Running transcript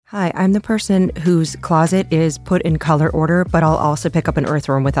Hi, I'm the person whose closet is put in color order, but I'll also pick up an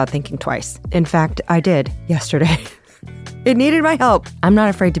earthworm without thinking twice. In fact, I did yesterday. It needed my help. I'm not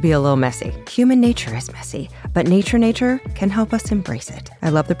afraid to be a little messy. Human nature is messy, but nature can help us embrace it. I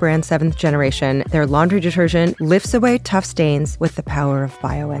love the brand 7th Generation. Their laundry detergent lifts away tough stains with the power of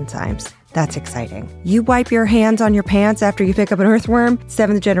bioenzymes. That's exciting. You wipe your hands on your pants after you pick up an earthworm?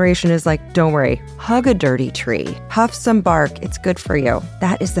 7th Generation is like, don't worry, hug a dirty tree, huff some bark, it's good for you.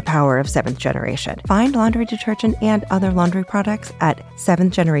 That is the power of 7th Generation. Find laundry detergent and other laundry products at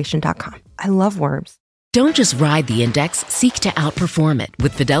 7thgeneration.com. I love worms. Don't just ride the index, seek to outperform it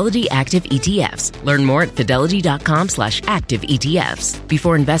with Fidelity Active ETFs. Learn more at fidelity.com/active ETFs.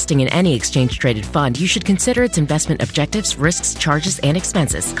 Before investing in any exchange-traded fund, you should consider its investment objectives, risks, charges, and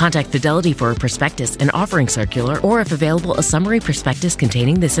expenses. Contact Fidelity for a prospectus, an offering circular, or if available, a summary prospectus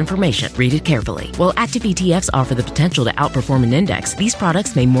containing this information. Read it carefully. While active ETFs offer the potential to outperform an index, these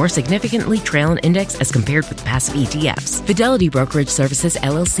products may more significantly trail an index as compared with passive ETFs. Fidelity Brokerage Services,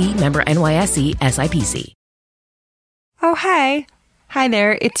 LLC, member NYSE, SIPC. Oh, hey. Hi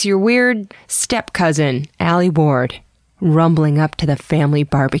there. It's your weird step-cousin, Allie Ward, rumbling up to the family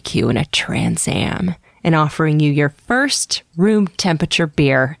barbecue in a Trans Am and offering you your first room temperature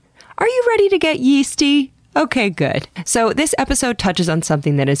beer. Are you ready to get yeasty? Okay, good. So this episode touches on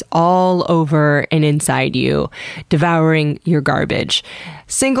something that is all over and inside you, devouring your garbage.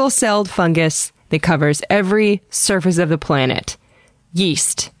 Single-celled fungus that covers every surface of the planet.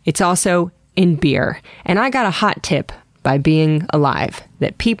 Yeast. It's also in beer. And I got a hot tip by being alive,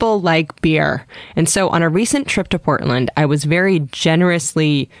 that people like beer. And so on a recent trip to Portland, I was very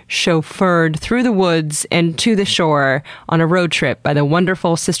generously chauffeured through the woods and to the shore on a road trip by the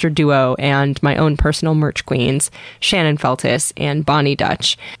wonderful sister duo and my own personal merch queens, Shannon Feltis and Bonnie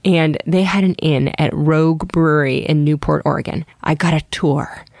Dutch. And they had an inn at Rogue Brewery in Newport, Oregon. I got a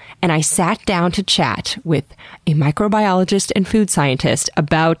tour. And I sat down to chat with a microbiologist and food scientist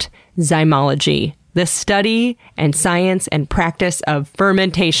about zymology, the study and science and practice of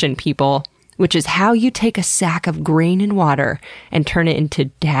fermentation, people, which is how you take a sack of grain and water and turn it into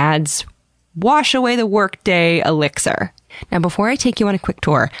Dad's wash away the workday elixir. Now, before I take you on a quick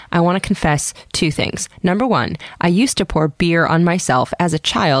tour, I want to confess two things. Number one, I used to pour beer on myself as a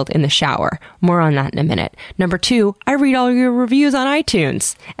child in the shower. More on that in a minute. Number two, I read all your reviews on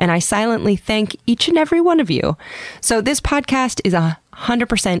iTunes, and I silently thank each and every one of you. So this podcast is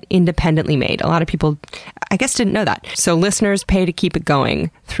 100% independently made. A lot of people, I guess, didn't know that. So listeners pay to keep it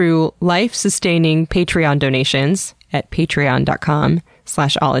going through life-sustaining Patreon donations at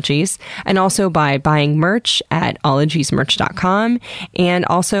patreon.com/ologies, and also by buying merch at ologiesmerch.com, and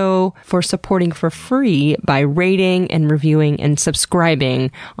also for supporting for free by rating and reviewing and subscribing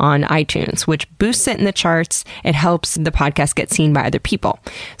on iTunes, which boosts it in the charts. It helps the podcast get seen by other people.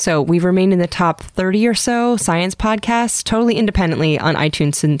 So we've remained in the top 30 or so science podcasts totally independently on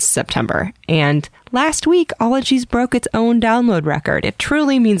iTunes since September. And last week, Ologies broke its own download record. It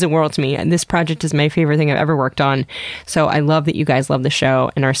truly means the world to me, and this project is my favorite thing I've ever worked on. So I love that you guys love the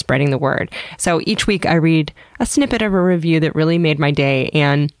show and are spreading the word. So each week I read a snippet of a review that really made my day,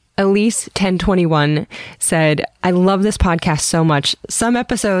 and Elise 1021 said, I love this podcast so much. Some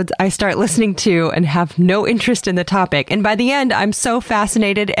episodes I start listening to and have no interest in the topic, and by the end I'm so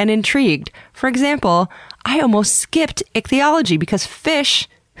fascinated and intrigued. For example, I almost skipped ichthyology because fish,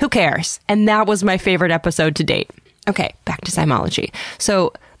 who cares? And that was my favorite episode to date. Okay, back to zymology.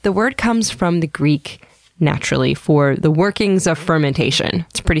 So the word comes from the Greek, naturally, for the workings of fermentation.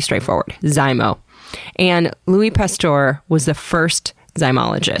 It's pretty straightforward. Zymo. And Louis Pasteur was the first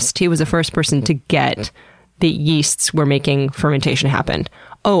zymologist. He was the first person to get the yeasts were making fermentation happen.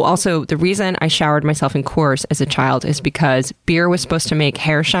 Oh, also, the reason I showered myself in coarse as a child is because beer was supposed to make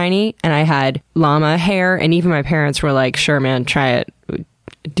hair shiny, and I had llama hair, and even my parents were like, sure, man, try it.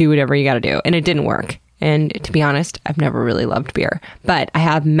 Do whatever you got to do. And it didn't work. And to be honest, I've never really loved beer. But I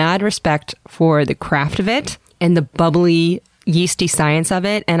have mad respect for the craft of it and the bubbly, yeasty science of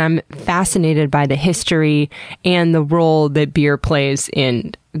it. And I'm fascinated by the history and the role that beer plays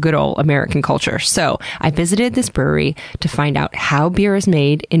in good old American culture. So I visited this brewery to find out how beer is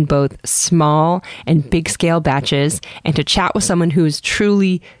made in both small and big scale batches, and to chat with someone who is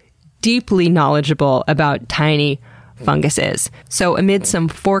truly deeply knowledgeable about tiny funguses. So amid some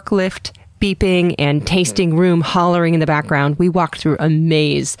forklift beeping and tasting room hollering in the background, we walked through a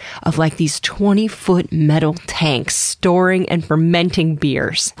maze of like these 20-foot metal tanks storing and fermenting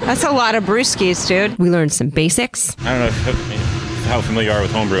beers. That's a lot of brewskis, dude. We learned some basics. I don't know how familiar you are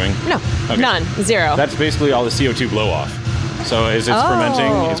with homebrewing. No, okay. None, zero. That's basically all the CO2 blow off. So as it's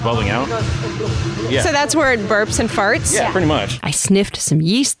fermenting, it's bubbling out. Yeah. So that's where it burps and farts? Yeah, pretty much. I sniffed some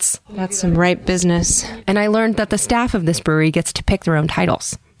yeasts. That's some ripe business. And I learned that the staff of this brewery gets to pick their own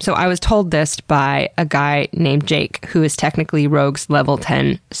titles. So I was told this by a guy named Jake, who is technically Rogue's level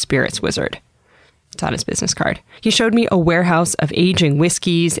 10 spirits wizard. It's on his business card. He showed me a warehouse of aging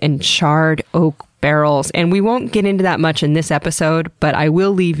whiskeys and charred oak barrels, and we won't get into that much in this episode, but I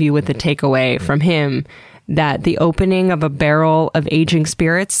will leave you with the takeaway from him that the opening of a barrel of aging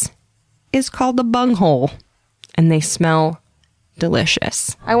spirits is called a bunghole, and they smell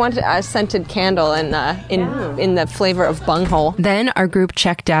delicious. I wanted a scented candle in the flavor of bunghole. Then our group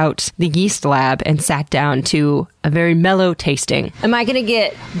checked out the yeast lab and sat down to a very mellow tasting. Am I going to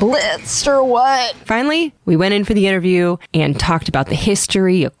get blitzed or what? Finally, we went in for the interview and talked about the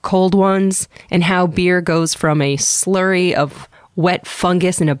history of cold ones and how beer goes from a slurry of wet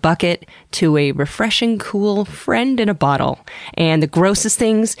fungus in a bucket to a refreshing, cool friend in a bottle. And the grossest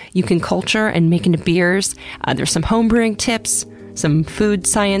things you can culture and make into beers. There's some homebrewing tips, some food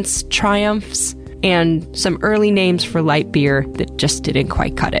science triumphs, and some early names for light beer that just didn't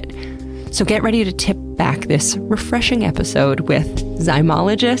quite cut it. So get ready to tip back this refreshing episode with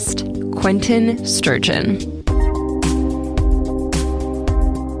zymologist Quentin Sturgeon.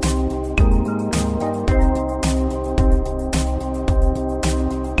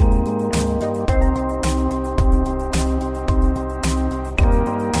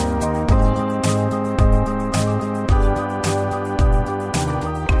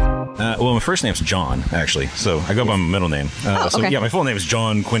 Well, my first name's John, actually. So I go by my middle name. So yeah, my full name is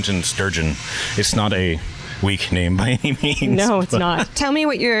John Quentin Sturgeon. It's not a weak name by any means. No, it's not. Tell me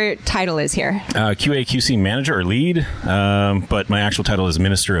what your title is here. QA/QC manager or lead, but my actual title is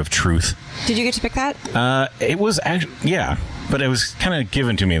Minister of Truth. Did you get to pick that? It was actually, yeah, but it was kind of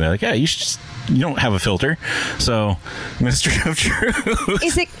given to me. They're like, yeah, you don't have a filter, so Minister of Truth.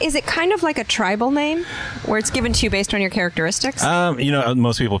 Is it kind of like a tribal name where it's given to you based on your characteristics?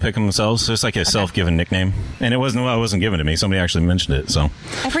 Most people pick them themselves, so it's like a self-given nickname. And it wasn't given to me. Somebody actually mentioned it. So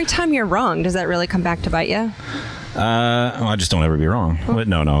every time you're wrong, does that really come back to bite you? I just don't ever be wrong. But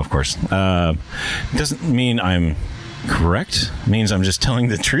no, of course. Doesn't mean I'm correct. It means I'm just telling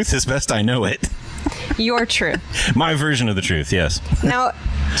the truth as best I know it. Your truth. My version of the truth, yes. Now,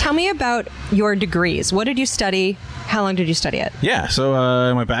 tell me about your degrees. What did you study? How long did you study it? Yeah, so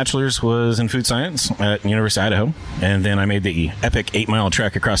my bachelor's was in food science at University of Idaho, and then I made the epic 8-mile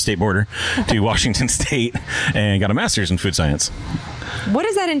trek across state border to Washington State and got a master's in food science. What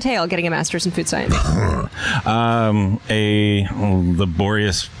does that entail, getting a master's in food science? A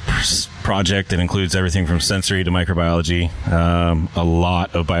laborious project that includes everything from sensory to microbiology, a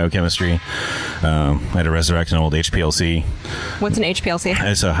lot of biochemistry. I had to resurrect an old HPLC. What's an HPLC?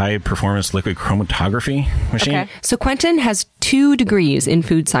 It's a high-performance liquid chromatography machine. Okay. So Quentin has 2 degrees in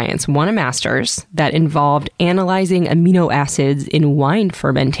food science, one a master's that involved analyzing amino acids in wine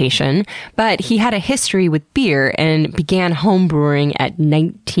fermentation, but he had a history with beer and began homebrewing at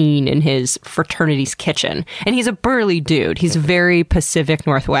 19 in his fraternity's kitchen. And he's a burly dude. He's very Pacific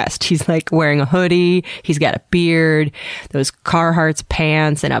Northwest. He's like wearing a hoodie. He's got a beard, those Carhartt's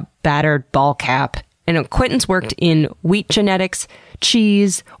pants, and a battered ball cap. And Quentin's worked in wheat genetics,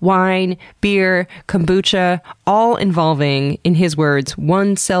 cheese, wine, beer, kombucha, all involving, in his words,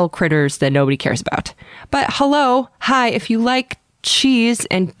 one-cell critters that nobody cares about. But hi, if you like cheese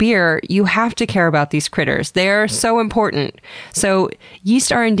and beer, you have to care about these critters. They're so important. So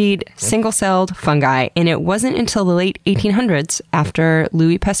yeast are indeed single-celled fungi, and it wasn't until the late 1800s, after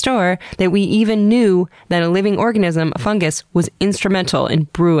Louis Pasteur, that we even knew that a living organism, a fungus, was instrumental in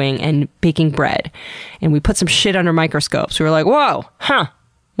brewing and baking bread. And we put some shit under microscopes. We were like, whoa,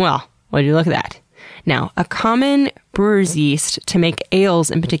 well, what did you look at that? Now, a common brewer's yeast to make ales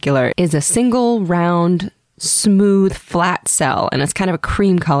in particular is a single round smooth, flat cell, and it's kind of a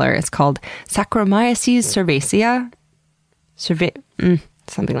cream color. It's called Saccharomyces cerevisiae,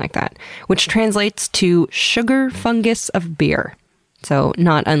 something like that, which translates to sugar fungus of beer. So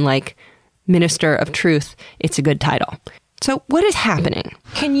not unlike Minister of Truth, it's a good title. So what is happening?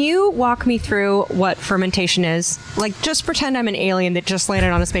 Can you walk me through what fermentation is? Like, just pretend I'm an alien that just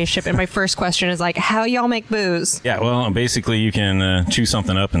landed on a spaceship, and my first question is like, how y'all make booze? Yeah, well, basically you can chew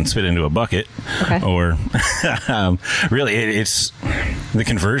something up and spit it into a bucket. Okay. Or really, it's the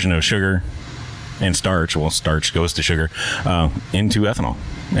conversion of sugar and starch. Well, starch goes to sugar into ethanol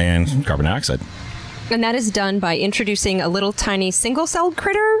and carbon dioxide. And that is done by introducing a little tiny single-celled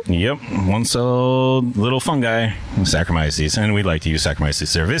critter? Yep, one-celled little fungi, Saccharomyces. And we like to use Saccharomyces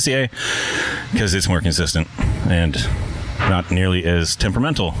cerevisiae because it's more consistent and not nearly as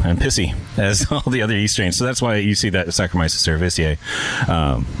temperamental and pissy as all the other yeast strains. So that's why you see that Saccharomyces cerevisiae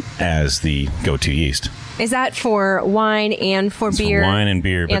as the go-to yeast. Is that for wine and for beer? Wine and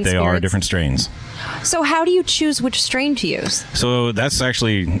beer, but they are different strains. So how do you choose which strain to use? So that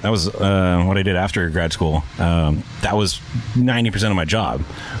was what I did after grad school. That was 90% of my job,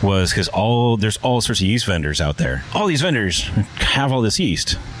 was because there's all sorts of yeast vendors out there. All these vendors have all this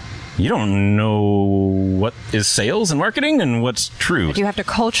yeast. You don't know what is sales and marketing and what's true. Do you have to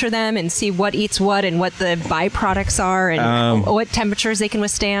culture them and see what eats what and what the byproducts are and what temperatures they can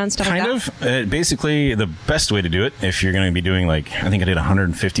withstand, stuff like that? Kind of. Basically, the best way to do it, if you're going to be doing I think I did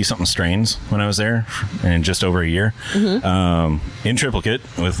 150-something strains when I was there in just over a year. Mm-hmm. In triplicate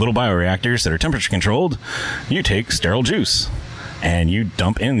with little bioreactors that are temperature controlled, you take sterile juice. And you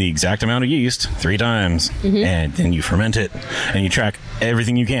dump in the exact amount of yeast 3 times, and then you ferment it, and you track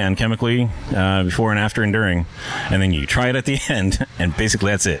everything you can chemically before and after and during, and then you try it at the end, and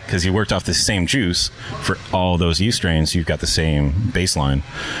basically that's it, because you worked off the same juice for all those yeast strains. You've got the same baseline.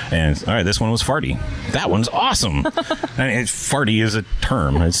 And all right, this one was farty. That one's awesome. I mean, farty is a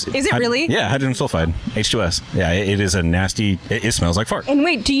term. Is it really? Yeah, hydrogen sulfide, H2S. Yeah, it is a nasty. It smells like fart. And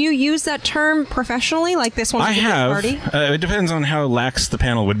wait, do you use that term professionally? Like this one's farty? It depends on how lax the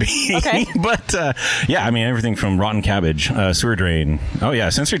panel would be. Okay. But yeah, I mean, everything from rotten cabbage, sewer drain. Oh yeah,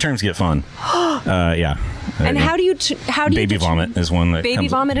 sensory terms get fun. Yeah. And how do you baby vomit is one that baby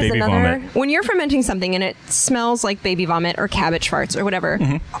comes, vomit is baby another vomit. When you're fermenting something and it smells like baby vomit or cabbage farts or whatever,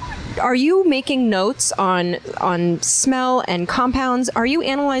 are you making notes on smell and compounds? Are you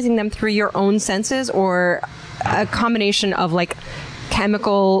analyzing them through your own senses or a combination of like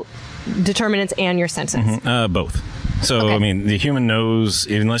chemical determinants and your senses? Both. So, okay. I mean, the human nose,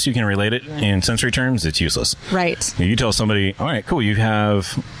 unless you can relate it in sensory terms, it's useless. Right. You tell somebody, all right, cool, you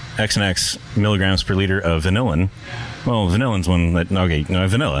have X and X milligrams per liter of vanillin. Well, vanillin's one that,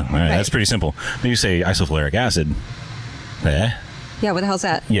 vanilla. All right, that's pretty simple. But you say isofluric acid. Yeah, what the hell's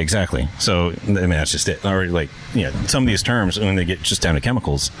that? Yeah, exactly. So, I mean, that's just it. Or, some of these terms, when they get just down to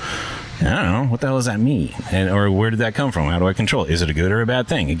chemicals, I don't know, what the hell does that mean? Or where did that come from? How do I control it? Is it a good or a bad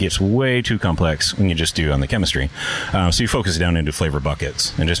thing? It gets way too complex when you just do on the chemistry. So you focus it down into flavor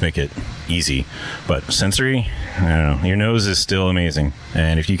buckets and just make it easy. But sensory, I don't know. Your nose is still amazing.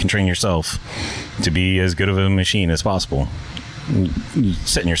 And if you can train yourself to be as good of a machine as possible, you're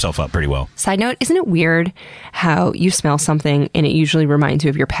setting yourself up pretty well. Side note, isn't it weird how you smell something and it usually reminds you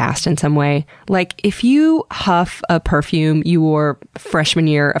of your past in some way? Like if you huff a perfume you wore freshman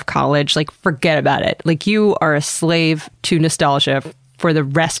year of college, like forget about it. Like you are a slave to nostalgia for the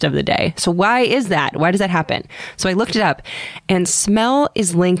rest of the day. So why is that? Why does that happen? So I looked it up, and smell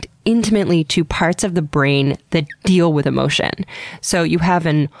is linked intimately to parts of the brain that deal with emotion. So you have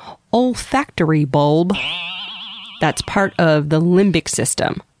an olfactory bulb that's part of the limbic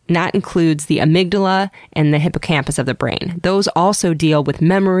system. And that includes the amygdala and the hippocampus of the brain. Those also deal with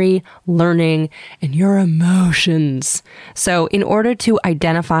memory, learning, and your emotions. So in order to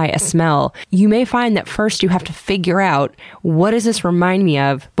identify a smell, you may find that first you have to figure out, what does this remind me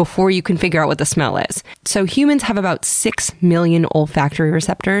of, before you can figure out what the smell is. So humans have about 6 million olfactory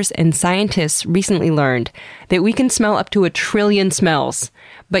receptors, and scientists recently learned that we can smell up to 1 trillion smells.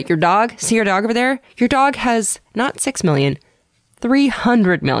 But your dog, see your dog over there? Your dog has not 6 million,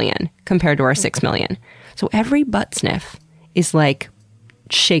 300 million compared to our 6 million. So every butt sniff is like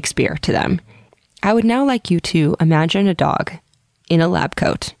Shakespeare to them. I would now like you to imagine a dog in a lab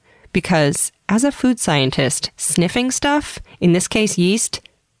coat, because as a food scientist, sniffing stuff, in this case yeast,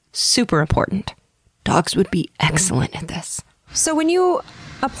 super important. Dogs would be excellent at this. So when you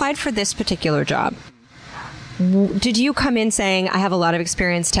applied for this particular job, did you come in saying, I have a lot of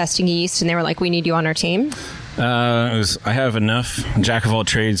experience testing yeast, and they were like, we need you on our team? I have enough jack of all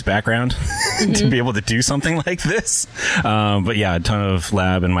trades background to be able to do something like this. But yeah, a ton of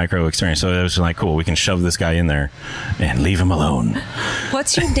lab and micro experience. So it was like, cool, we can shove this guy in there and leave him alone.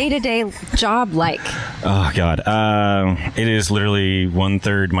 What's your day-to-day job like? Oh, God. It is literally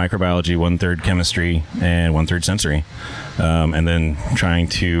 1/3 microbiology, 1/3 chemistry, and 1/3 sensory. And then trying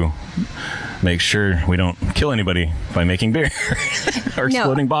to make sure we don't kill anybody by making beer or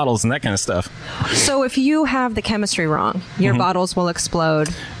exploding bottles and that kind of stuff. So if you have the chemistry wrong, your bottles will explode.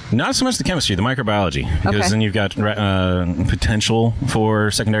 Not so much the chemistry, the microbiology, because then you've got potential for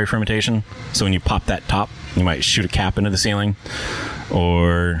secondary fermentation. So when you pop that top, you might shoot a cap into the ceiling,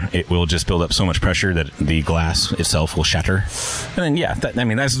 or it will just build up so much pressure that the glass itself will shatter. And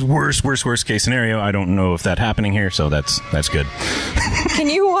then, that's the worst case scenario. I don't know if that's happening here, so that's good. Can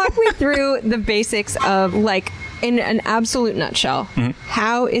you walk me through the basics of, like, in an absolute nutshell,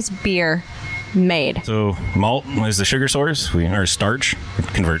 how is beer made? So malt is the sugar source. Our starch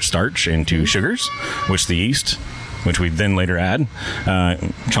converts starch into sugars, which the yeast, which we then later add,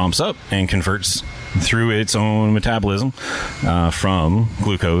 chomps up and converts through its own metabolism from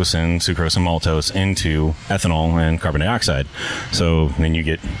glucose and sucrose and maltose into ethanol and carbon dioxide. So then you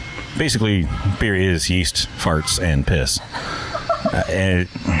get, basically, beer is yeast, farts, and piss. And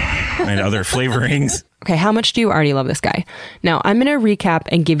other flavorings. Okay, how much do you already love this guy? Now, I'm going to recap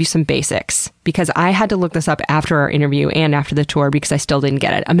and give you some basics because I had to look this up after our interview and after the tour because I still didn't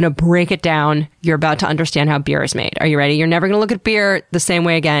get it. I'm going to break it down. You're about to understand how beer is made. Are you ready? You're never going to look at beer the same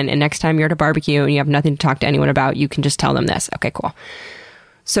way again. And next time you're at a barbecue and you have nothing to talk to anyone about, you can just tell them this. Okay, cool.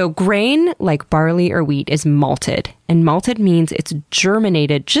 So grain, like barley or wheat, is malted. And malted means it's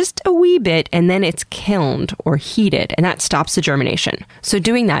germinated just a wee bit and then it's kilned or heated, and that stops the germination. So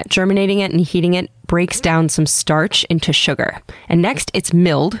doing that, germinating it and heating it, breaks down some starch into sugar. And next, it's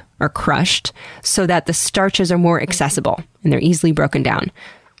milled or crushed so that the starches are more accessible and they're easily broken down.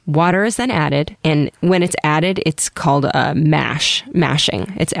 Water is then added, and when it's added, it's called a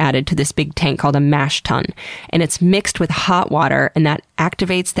mashing. It's added to this big tank called a mash tun, and it's mixed with hot water, and that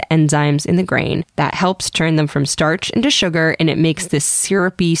activates the enzymes in the grain. That helps turn them from starch into sugar, and it makes this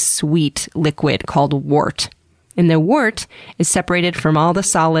syrupy, sweet liquid called wort. And the wort is separated from all the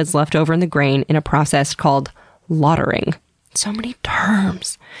solids left over in the grain in a process called lautering. So many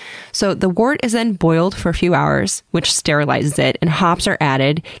terms. So the wort is then boiled for a few hours, which sterilizes it, and hops are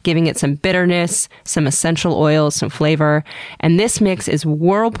added, giving it some bitterness, some essential oils, some flavor. And this mix is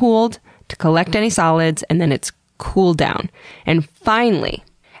whirlpooled to collect any solids, and then it's cooled down. And finally,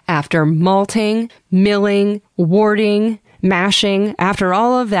 after malting, milling, worting, mashing, after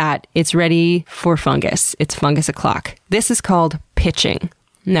all of that, it's ready for fungus. It's fungus o'clock. This is called pitching.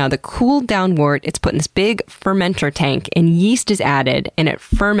 Now, the cooled down wort, it's put in this big fermenter tank, and yeast is added, and it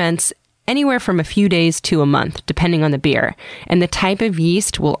ferments anywhere from a few days to a month, depending on the beer. And the type of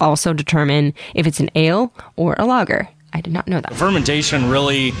yeast will also determine if it's an ale or a lager. I did not know that. Fermentation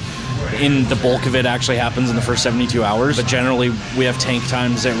really, in the bulk of it, actually happens in the first 72 hours. But generally, we have tank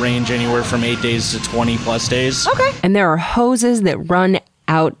times that range anywhere from 8 days to 20 plus days. Okay. And there are hoses that run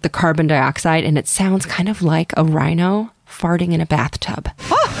out the carbon dioxide, and it sounds kind of like a rhino farting in a bathtub.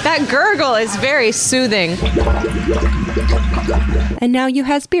 Oh, that gurgle is very soothing. And now you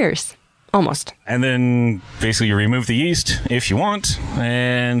has beers. Almost. And then basically you remove the yeast if you want,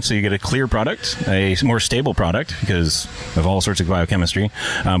 and so you get a clear product, a more stable product because of all sorts of biochemistry,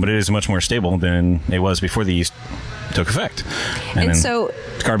 but it is much more stable than it was before the yeast took effect. And then so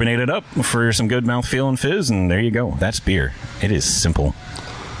carbonate it up for some good mouthfeel and fizz, and there you go. That's beer. It is simple.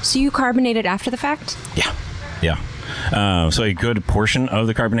 So you carbonate it after the fact? Yeah. So a good portion of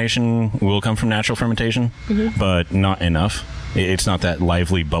the carbonation will come from natural fermentation, but not enough. It's not that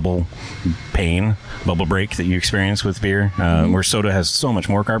lively bubble break that you experience with beer, where soda has so much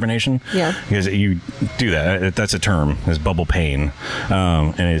more carbonation. Yeah. Because you do that. That's a term, is bubble pain.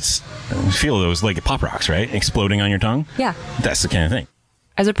 And it's, feel those like Pop Rocks, right? Exploding on your tongue. Yeah. That's the kind of thing.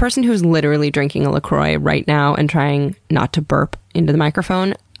 As a person who's literally drinking a LaCroix right now and trying not to burp into the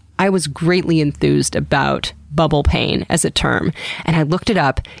microphone, I was greatly enthused about bubble pain as a term. And I looked it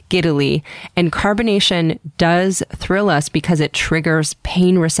up giddily, and carbonation does thrill us because it triggers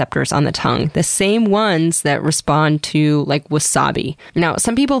pain receptors on the tongue, the same ones that respond to like wasabi. Now,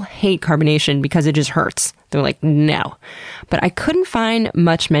 some people hate carbonation because it just hurts. They're like, no. But I couldn't find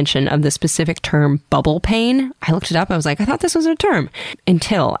much mention of the specific term bubble pain. I looked it up. I was like, I thought this was a term,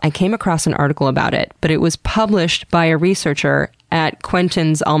 until I came across an article about it, but it was published by a researcher at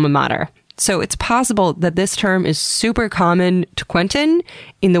Quentin's alma mater. So it's possible that this term is super common to Quentin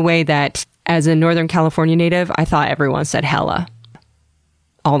in the way that, as a Northern California native, I thought everyone said hella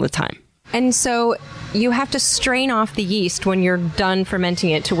all the time. And so you have to strain off the yeast when you're done fermenting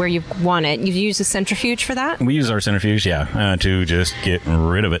it to where you want it. You use a centrifuge for that? We use our centrifuge, to just get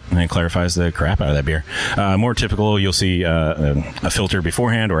rid of it, and it clarifies the crap out of that beer. More typical, you'll see a filter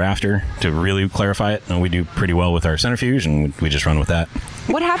beforehand or after to really clarify it, and we do pretty well with our centrifuge, and we just run with that.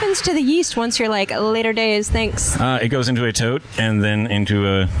 What happens to the yeast once you're like, later days, thanks? It goes into a tote and then into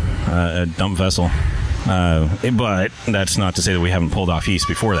a dump vessel. But that's not to say that we haven't pulled off yeast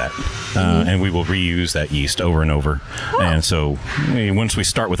before that. And we will reuse that yeast over and over. Oh. And so once we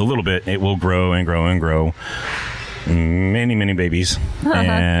start with a little bit, it will grow and grow and grow. Many, many babies.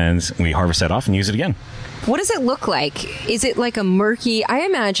 And we harvest that off and use it again. What does it look like? Is it like a murky, I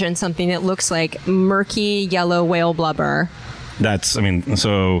imagine something that looks like murky yellow whale blubber.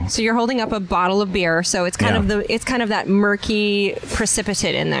 So you're holding up a bottle of beer, so it's kind of that murky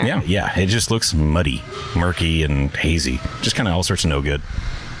precipitate in there. Yeah, it just looks muddy, murky, and hazy. Just kind of all sorts of no good.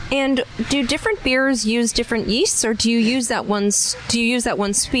 And do different beers use different yeasts, or do you use that one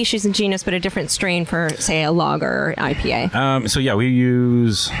species and genus but a different strain for, say, a lager or IPA? So yeah, we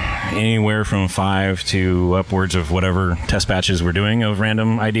use anywhere from 5 to upwards of whatever test batches we're doing of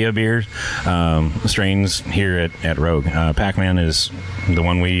random idea beers strains here at Rogue. Pac-Man is the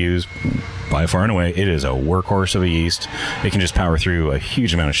one we use by far and away. It is a workhorse of a yeast. It can just power through a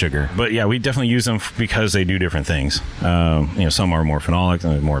huge amount of sugar. But yeah, we definitely use them because they do different things. Some are more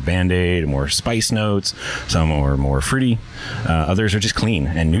phenolic, more Band-Aid, more spice notes. Some are more fruity. Others are just clean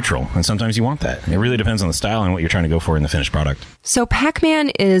and neutral. And sometimes you want that. It really depends on the style and what you're trying to go for in the finished product. So Pac-Man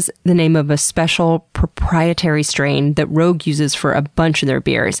is the name of a special proprietary strain that Rogue uses for a bunch of their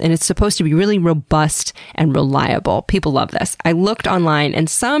beers. And it's supposed to be really robust and reliable. People love this. I looked online, and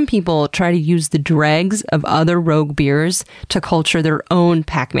some people try to use the dregs of other Rogue beers to culture their own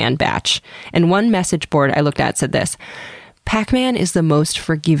Pac-Man batch. And one message board I looked at said this: Pac-Man is the most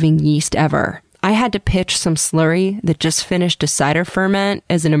forgiving yeast ever. I had to pitch some slurry that just finished a cider ferment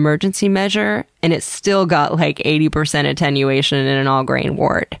as an emergency measure, and it still got like 80% attenuation in an all-grain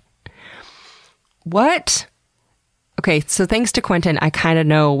wort. What? Okay, so thanks to Quentin, I kind of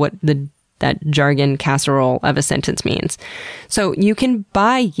know what that jargon casserole of a sentence means. So you can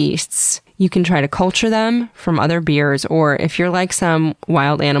buy yeasts. You can try to culture them from other beers, or if you're like some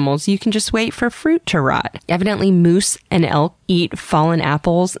wild animals, you can just wait for fruit to rot. Evidently, moose and elk eat fallen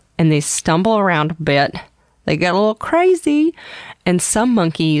apples, and they stumble around a bit. They get a little crazy. And some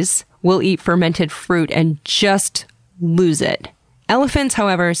monkeys will eat fermented fruit and just lose it. Elephants,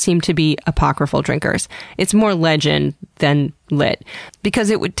 however, seem to be apocryphal drinkers. It's more legend than lit, because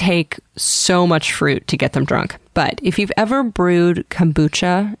it would take so much fruit to get them drunk. But if you've ever brewed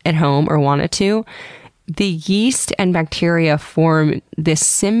kombucha at home or wanted to, the yeast and bacteria form this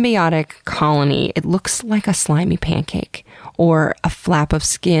symbiotic colony. It looks like a slimy pancake or a flap of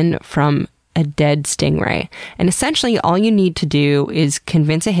skin from a dead stingray. And essentially all you need to do is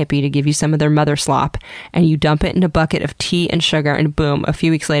convince a hippie to give you some of their mother slop, and you dump it in a bucket of tea and sugar, and boom, a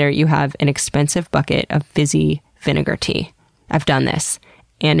few weeks later you have an expensive bucket of fizzy vinegar tea. I've done this,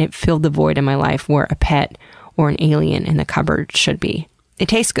 and it filled the void in my life where a pet or an alien in the cupboard should be. It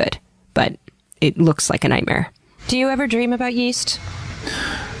tastes good, but it looks like a nightmare. Do you ever dream about yeast?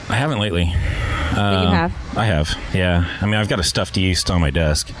 I haven't lately. You have? I have, yeah. I mean, I've got a stuffed yeast on my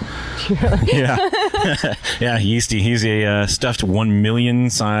desk. Yeah. Yeah, Yeasty. He's a stuffed 1 million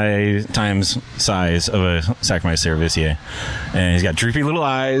times size of a Saccharomyces cerevisiae. And he's got droopy little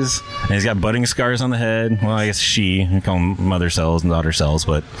eyes, and he's got budding scars on the head. Well, I guess we call them mother cells and daughter cells,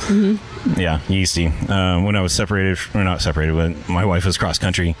 but yeah, Yeasty. When I was not separated, but my wife was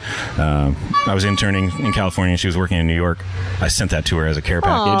cross-country. I was interning in California, and she was working in New York. I sent that to her as a care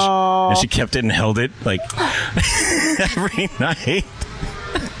package. Aww. And she kept it and held it like every night.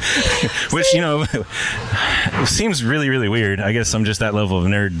 Which, seems really, really weird. I guess I'm just that level of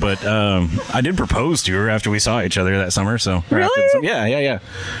nerd. But I did propose to her after we saw each other that summer. So really? Yeah.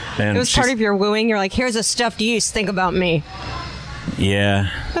 And it was part of your wooing. You're like, here's a stuffed yeast. Think about me. Yeah.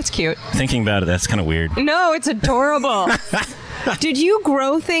 That's cute. Thinking about it, that's kind of weird. No, it's adorable. Did you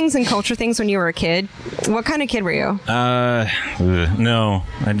grow things and culture things when you were a kid? What kind of kid were you? No.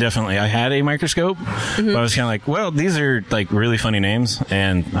 I had a microscope, but I was kind of like, well, these are like really funny names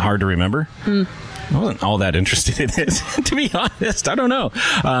and hard to remember. I wasn't all that interested in it, to be honest. I don't know.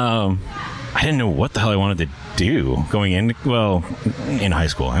 I didn't know what the hell I wanted to do going in high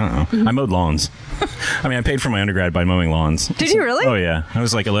school. I don't know. I mowed lawns. I mean, I paid for my undergrad by mowing lawns. Did you really? Oh, yeah. I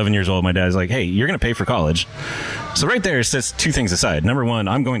was like 11 years old. My dad's like, hey, you're going to pay for college. So right there sets two things aside. Number one,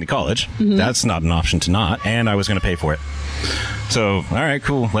 I'm going to college. That's not an option to not. And I was going to pay for it. So, all right,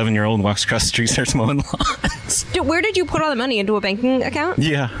 cool. 11-year-old walks across the street, starts mowing lawns. Where did you put all the money? Into a banking account?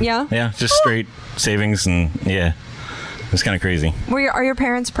 Yeah. Yeah? Yeah, just straight savings and, yeah. It's kind of crazy. Are your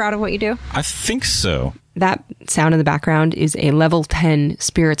parents proud of what you do? I think so. That sound in the background is a level 10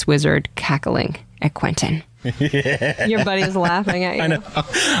 spirits wizard cackling at Quentin. Yeah. Your buddy is laughing at you. I know.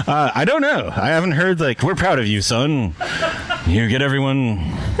 I don't know. I haven't heard, we're proud of you, son. You get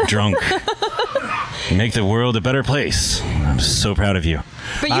everyone drunk. You make the world a better place. I'm so proud of you.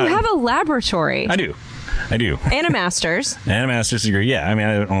 But you have a laboratory. I do. And a master's. And a master's degree. Yeah. I mean,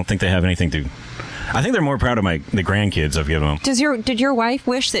 I don't think they have anything to... I think they're more proud of the grandkids I've given them. Did your wife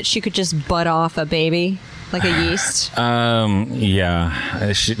wish that she could just butt off a baby like a yeast?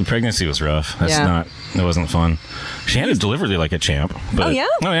 Yeah. Pregnancy was rough. It wasn't fun. She handled it deliberately like a champ. But, oh yeah.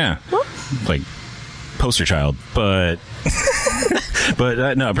 Oh yeah. Well, like poster child, but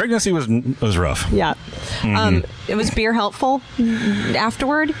no, pregnancy was rough. Yeah. It was beer helpful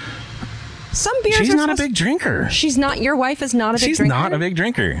afterward. Some beers She's not a big drinker. Your wife is not a big drinker? She's not a big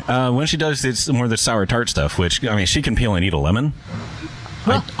drinker. When she does, it's more the sour tart stuff, which, I mean, she can peel and eat a lemon.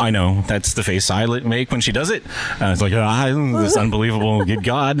 I know. That's the face I make when she does it. It's like, this unbelievable, good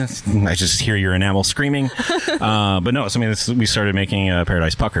God. I just hear your enamel screaming. But no, we started making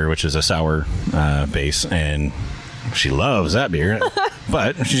Paradise Pucker, which is a sour base, and she loves that beer.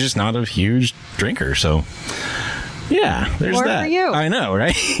 But she's just not a huge drinker, so... Yeah, there's More that. For you. I know,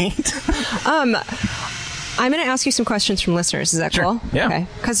 right? I'm going to ask you some questions from listeners. Is that sure. cool? Yeah. Okay.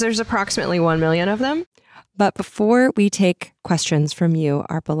 Because there's approximately 1 million of them. But before we take questions from you,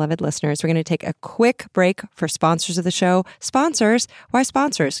 our beloved listeners, we're going to take a quick break for sponsors of the show. Sponsors? Why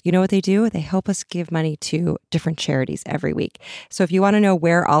sponsors? You know what they do? They help us give money to different charities every week. So if you want to know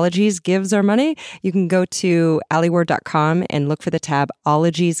where Ologies gives our money, you can go to alieward.com and look for the tab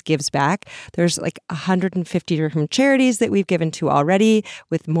Ologies Gives Back. There's like 150 different charities that we've given to already,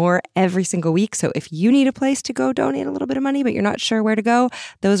 with more every single week. So if you need a place to go donate a little bit of money, but you're not sure where to go,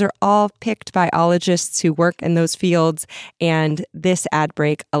 those are all picked by ologists who work in those fields. And this ad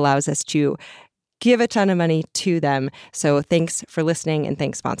break allows us to give a ton of money to them. So thanks for listening, and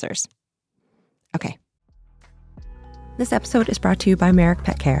thanks, sponsors. Okay. This episode is brought to you by Merrick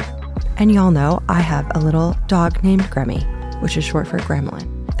Pet Care. And y'all know I have a little dog named Gremmy, which is short for Gremlin.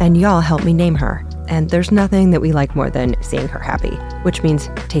 And y'all helped me name her. And there's nothing that we like more than seeing her happy, which means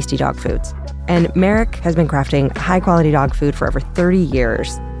tasty dog foods. And Merrick has been crafting high-quality dog food for over 30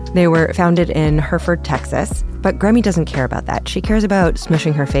 years. They were founded in Hereford, Texas, but Gremmy doesn't care about that. She cares about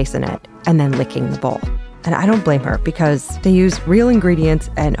smushing her face in it and then licking the bowl. And I don't blame her, because they use real ingredients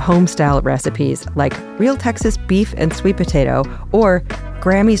and home-style recipes like real Texas beef and sweet potato, or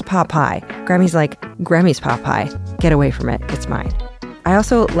Grammy's pot pie. Grammy's like, Grammy's pot pie. Get away from it. It's mine. I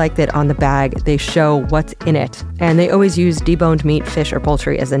also like that on the bag, they show what's in it. And they always use deboned meat, fish, or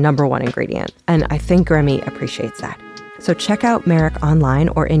poultry as the number one ingredient. And I think Gremmy appreciates that. So check out Merrick online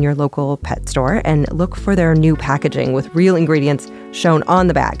or in your local pet store and look for their new packaging with real ingredients shown on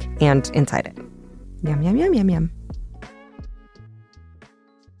the bag and inside it. Yum, yum, yum, yum, yum.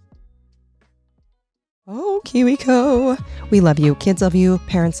 Oh, KiwiCo. We love you. Kids love you.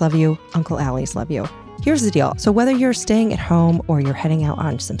 Parents love you. Uncle Allie's love you. Here's the deal. So whether you're staying at home or you're heading out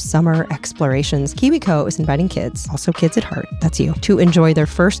on some summer explorations, KiwiCo is inviting kids, also kids at heart, that's you, to enjoy their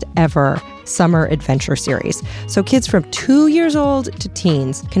first ever summer adventure series. So kids from 2 years old to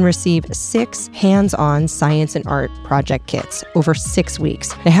teens can receive 6 hands-on science and art project kits over 6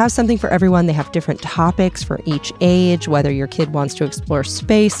 weeks. They have something for everyone. They have different topics for each age, whether your kid wants to explore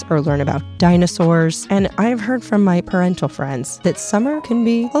space or learn about dinosaurs. And I've heard from my parental friends that summer can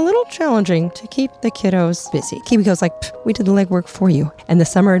be a little challenging to keep the kiddos busy. KiwiCo's like, we did the legwork for you. And the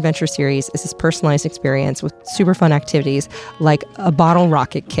Summer Adventure Series is this personalized experience with super fun activities like a bottle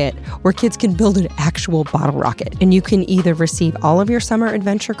rocket kit, where kids can build an actual bottle rocket. And you can either receive all of your summer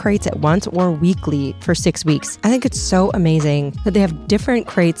adventure crates at once or weekly for 6 weeks. I think it's so amazing that they have different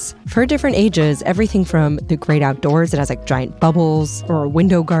crates for different ages, everything from the great outdoors that has like giant bubbles or a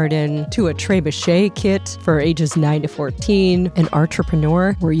window garden, to a trebuchet kit for ages 9 to 14, an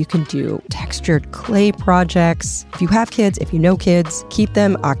entrepreneur where you can do textured clay projects. If you have kids, if you know kids, keep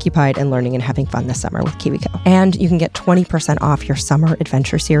them occupied and learning and having fun this summer with KiwiCo. And you can get 20% off your summer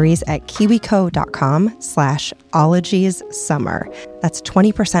adventure series at kiwico.com/ologiessummer. That's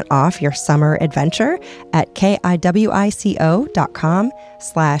 20% off your summer adventure at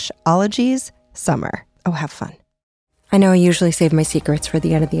kiwico.com/ologiessummer. Oh, have fun. I know I usually save my secrets for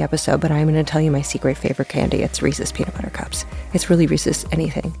the end of the episode, but I'm going to tell you my secret favorite candy. It's Reese's Peanut Butter Cups. It's really Reese's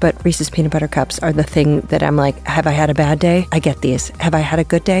anything, but Reese's Peanut Butter Cups are the thing that I'm like, have I had a bad day? I get these. Have I had a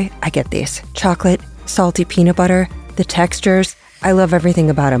good day? I get these. Chocolate, salty peanut butter, the textures. I love everything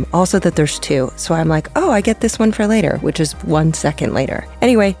about them. Also that there's 2. So I'm like, oh, I get this one for later, which is 1 second later.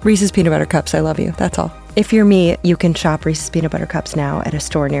 Anyway, Reese's Peanut Butter Cups, I love you. That's all. If you're me, you can shop Reese's Peanut Butter Cups now at a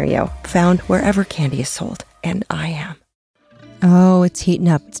store near you, found wherever candy is sold. And I am. Oh, it's heating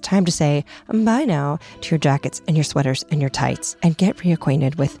up. It's time to say bye now to your jackets and your sweaters and your tights, and get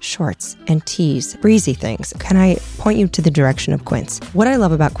reacquainted with shorts and tees, breezy things. Can I point you to the direction of Quince? What I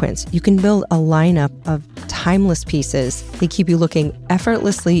love about Quince, you can build a lineup of timeless pieces. They keep you looking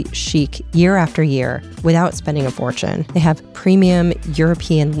effortlessly chic year after year without spending a fortune. They have premium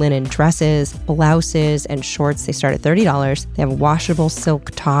European linen dresses, blouses, and shorts. They start at $30. They have washable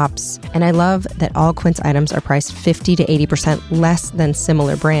silk tops. And I love that all Quince items are priced 50 to 80% less than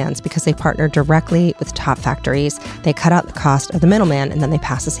similar brands because they partner directly with top factories. They cut out the cost of the middleman, and then they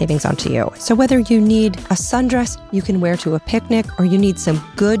pass the savings on to you. So whether you need a sundress you can wear to a picnic, or you need some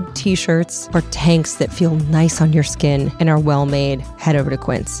good t-shirts or tanks that feel nice on your skin and are well-made, head over to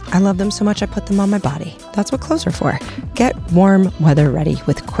Quince. I love them so much I put them on my body. That's what clothes are for. Get warm weather ready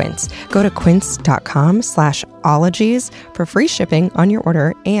with Quince. Go to quince.com/ologies for free shipping on your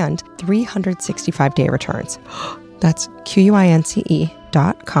order and 365-day returns. That's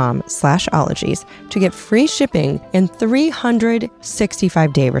QUINCE.com/ologies to get free shipping and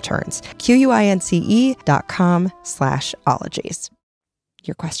 365-day returns. QUINCE.com/ologies.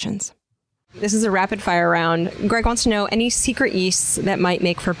 Your questions. This is a rapid fire round. Greg wants to know any secret yeasts that might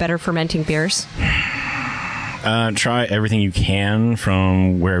make for better fermenting beers. Try everything you can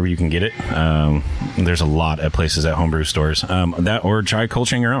from wherever you can get it. There's a lot at places at homebrew stores. Or try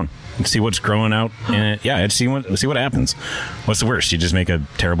culturing your own and see what's growing out in it. Yeah, see what happens. What's the worst? You just make a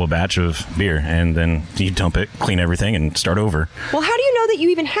terrible batch of beer and then you dump it, clean everything, and start over. Well, how do you know that you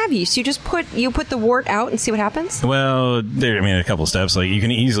even have yeast? You just put the wort out and see what happens? Well, a couple of steps. Like, you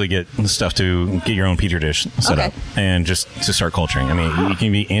can easily get stuff to get your own petri dish set up and just to start culturing. You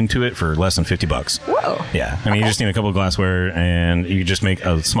can be into it for less than $50. Whoa. Yeah. You just need a couple of glassware, and you just make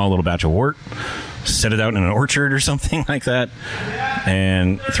a small little batch of wort, set it out in an orchard or something like that,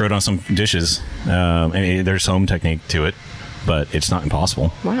 and throw it on some dishes. There's some technique to it, but it's not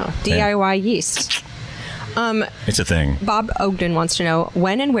impossible. Wow. DIY yeast. It's a thing. Bob Ogden wants to know,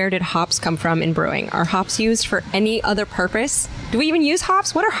 when and where did hops come from in brewing? Are hops used for any other purpose? Do we even use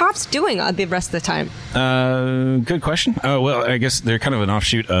hops? What are hops doing the rest of the time? Good question. Well, I guess they're kind of an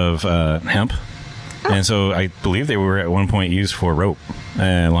offshoot of hemp. And so I believe they were at one point used for rope,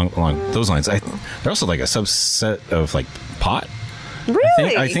 along those lines. They're also like a subset of like pot.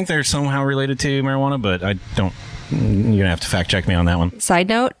 Really? I think they're somehow related to marijuana, but I don't. You're going to have to fact check me on that one. Side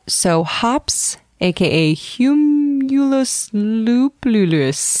note, so hops, a.k.a. Humulus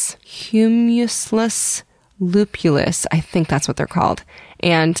lupulus, I think that's what they're called,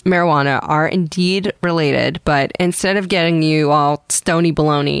 and marijuana are indeed related, but instead of getting you all stony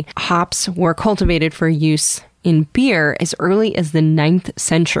baloney, hops were cultivated for use in beer as early as the 9th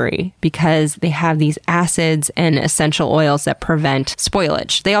century because they have these acids and essential oils that prevent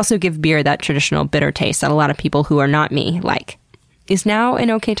spoilage. They also give beer that traditional bitter taste that a lot of people who are not me like. Is now an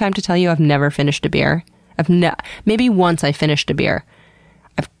okay time to tell you I've never finished a beer? Maybe once I finished a beer.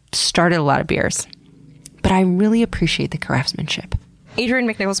 I've started a lot of beers, but I really appreciate the craftsmanship. Adrian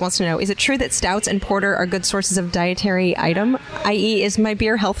McNichols wants to know, is it true that stouts and porter are good sources of dietary item? I.e., is my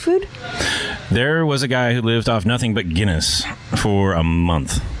beer health food? There was a guy who lived off nothing but Guinness for a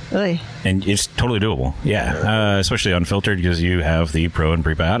month. Really? And it's totally doable. Yeah. Especially unfiltered because you have the pro and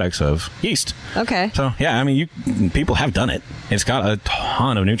prebiotics of yeast. Okay. So, yeah, people have done it. It's got a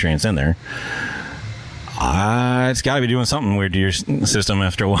ton of nutrients in there. It's got to be doing something weird to your system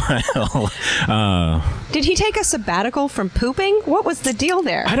after a while. Did he take a sabbatical from pooping? What was the deal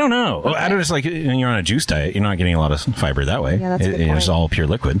there? I don't know. Okay. I don't just like when you're on a juice diet, you're not getting a lot of fiber that way. Yeah, that's a good point. It's all pure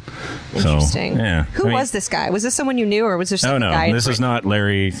liquid. Interesting. So, yeah. Who was this guy? Was this someone you knew, or was this some guy? No, this is not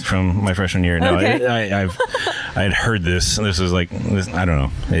Larry from my freshman year. No, okay. I had heard this. This is like, I don't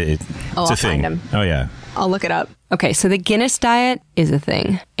know. It's I'll a thing. find him. Oh, yeah. I'll look it up. Okay, so the Guinness diet is a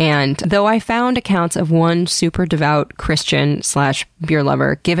thing. And though I found accounts of one super devout Christian/beer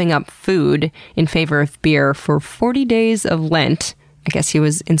lover giving up food in favor of beer for 40 days of Lent, I guess he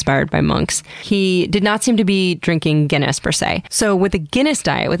was inspired by monks, he did not seem to be drinking Guinness per se. So with a Guinness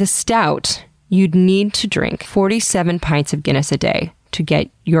diet, with a stout, you'd need to drink 47 pints of Guinness a day to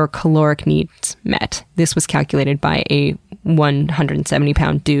get your caloric needs met. This was calculated by a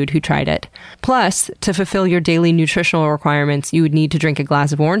 170-pound dude who tried it. Plus, to fulfill your daily nutritional requirements, you would need to drink a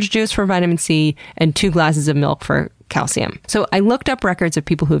glass of orange juice for vitamin C and 2 glasses of milk for calcium. So I looked up records of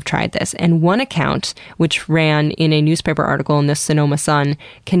people who have tried this, and one account, which ran in a newspaper article in the Sonoma Sun,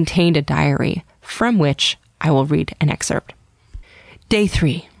 contained a diary from which I will read an excerpt. Day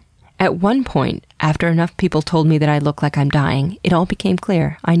 3. At one point, after enough people told me that I look like I'm dying, it all became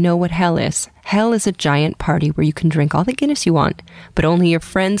clear. I know what hell is. Hell is a giant party where you can drink all the Guinness you want, but only your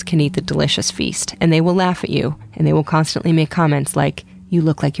friends can eat the delicious feast, and they will laugh at you, and they will constantly make comments like, "You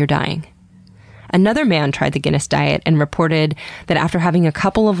look like you're dying." Another man tried the Guinness diet and reported that after having a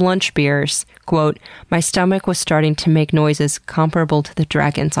couple of lunch beers, quote, "My stomach was starting to make noises comparable to the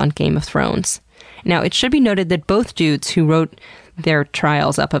dragons on Game of Thrones." Now, it should be noted that both dudes who wrote their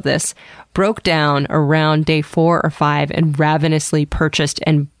trials up of this broke down around day 4 or 5 and ravenously purchased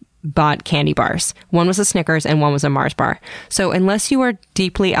and bought candy bars. One was a Snickers and one was a Mars bar. So unless you are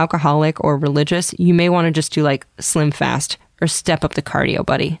deeply alcoholic or religious, you may want to just do like Slim Fast or step up the cardio,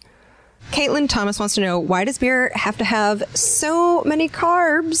 buddy. Caitlin Thomas wants to know, why does beer have to have so many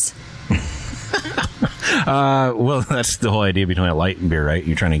carbs? Well, that's the whole idea between a light and beer, right?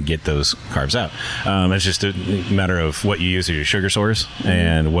 You're trying to get those carbs out. It's just a matter of what you use as your sugar source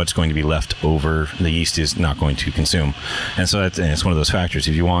and what's going to be left over. The yeast is not going to consume. And so it's one of those factors.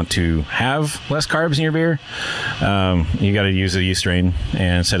 If you want to have less carbs in your beer, you got to use a yeast strain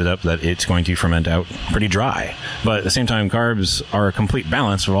and set it up that it's going to ferment out pretty dry. But at the same time, carbs are a complete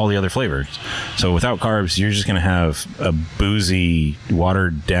balance of all the other flavors. So without carbs, you're just going to have a boozy,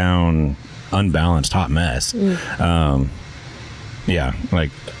 watered down, unbalanced hot mess. Yeah,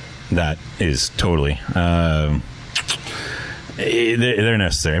 like that is totally they're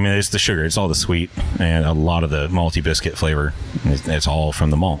necessary. I mean, it's the sugar, it's all the sweet, and a lot of the malty biscuit flavor. It's all from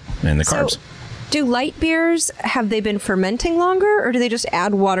the malt and the carbs. So, do light beers, have they been fermenting longer, or do they just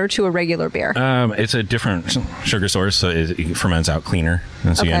add water to a regular beer? It's a different sugar source, so it ferments out cleaner,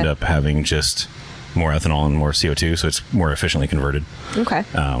 and so you end up having just more ethanol and more CO2, so it's more efficiently converted. Okay.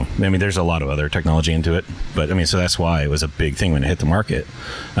 I mean, there's a lot of other technology into it, but I mean, so that's why it was a big thing when it hit the market.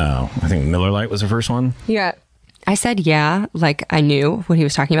 I think Miller Lite was the first one. Yeah. I said yeah, like I knew what he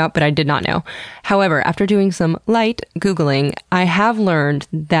was talking about, but I did not know. However, after doing some light Googling, I have learned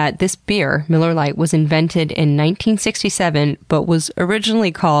that this beer, Miller Lite, was invented in 1967, but was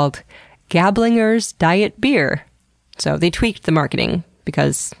originally called Gablinger's Diet Beer. So they tweaked the marketing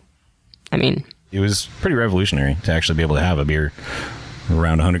because, I mean, it was pretty revolutionary to actually be able to have a beer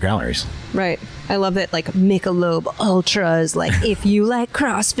around 100 calories. Right. I love that, like, Michelob Ultra is like, if you like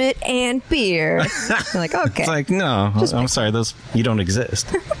CrossFit and beer. You're like, okay. It's like, no, I'm sorry, those, you don't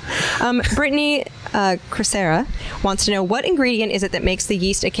exist. Brittany Crisera wants to know, what ingredient is it that makes the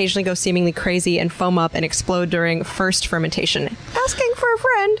yeast occasionally go seemingly crazy and foam up and explode during first fermentation? Asking for a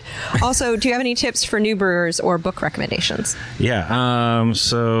friend. Also, do you have any tips for new brewers or book recommendations? Yeah,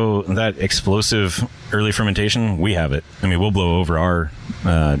 so that explosive early fermentation, we have it. I mean, we'll blow over our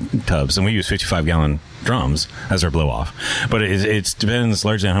tubs, and we use 55-gallon drums as our blow off. But it depends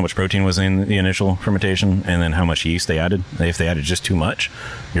largely on how much protein was in the initial fermentation and then how much yeast they added. If they added just too much,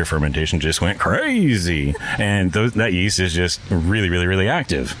 your fermentation just went crazy. And that yeast is just really, really, really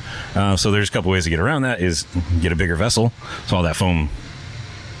active. So there's a couple ways to get around that is get a bigger vessel so all that foam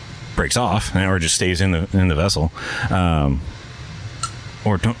breaks off or just stays in the vessel.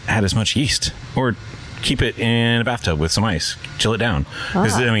 Or don't add as much yeast. Or keep it in a bathtub with some ice. Chill it down.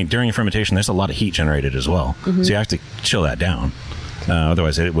 Because, I mean, during fermentation, there's a lot of heat generated as well. Mm-hmm. So you have to chill that down.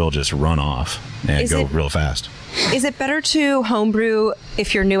 Otherwise, it will just run off and go real fast. Is it better to homebrew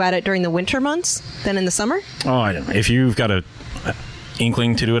if you're new at it during the winter months than in the summer? Oh, I don't know. If you've got a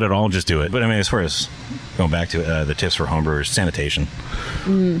inkling to do it at all, just do it. But, I mean, as far as going back to the tips for homebrewers, sanitation.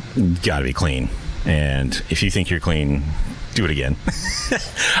 Got to be clean. And if you think you're clean, do it again.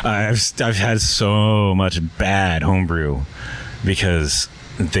 I've had so much bad homebrew because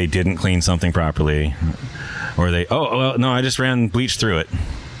they didn't clean something properly, or I just ran bleach through it.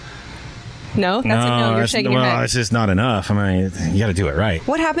 No, that's a no. You're shaking your head. Well, it's just not enough. I mean, you got to do it right.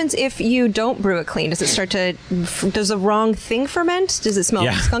 What happens if you don't brew it clean? Does the wrong thing ferment? Does it smell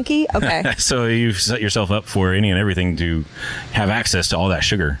skunky? Okay. So you set yourself up for any and everything to have access to all that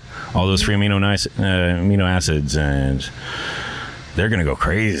sugar, all those free amino acids, and they're going to go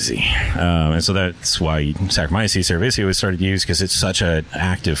crazy. And so that's why Saccharomyces cerevisiae was started to use, because it's such an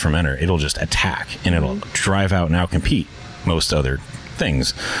active fermenter. It'll just attack, and it'll drive out and outcompete most other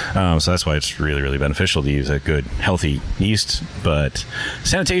things. So that's why it's really, really beneficial to use a good, healthy yeast. But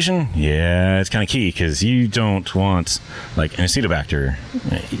sanitation, it's kind of key, because you don't want, like, an Acetobacter.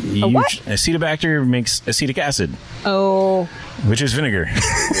 What? Acetobacter makes acetic acid. Oh. Which is vinegar.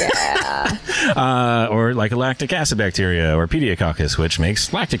 Yeah. Or like a lactic acid bacteria, or Pediococcus, which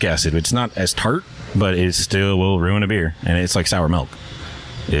makes lactic acid. It's not as tart, but it still will ruin a beer. And it's like sour milk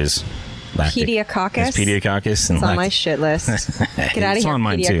is lactic. Pediococcus? It's Pediococcus. And it's on my shit list. Get out of here, on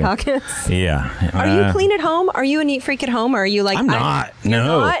mine Pediococcus. Too. Yeah. Are you clean at home? Are you a neat freak at home? Or are you like... I'm not.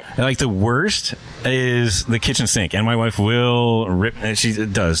 No. Not? Like, the worst is the kitchen sink. And my wife will she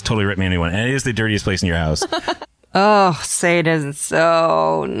does totally rip me a new one. And it is the dirtiest place in your house. Oh, say it isn't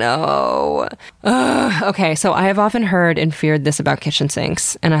so. No. Okay, so I have often heard and feared this about kitchen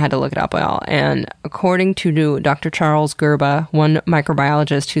sinks, and I had to look it up all. And according to Dr. Charles Gerba, one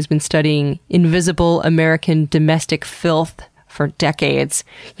microbiologist who's been studying invisible American domestic filth for decades,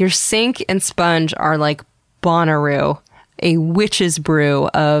 your sink and sponge are like Bonnaroo, a witch's brew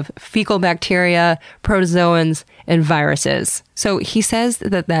of fecal bacteria, protozoans, and viruses. So he says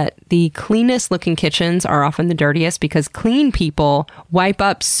that the cleanest looking kitchens are often the dirtiest, because clean people wipe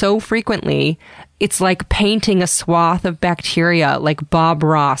up so frequently It's like painting a swath of bacteria like Bob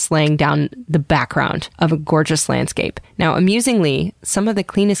Ross laying down the background of a gorgeous landscape. Now, amusingly, some of the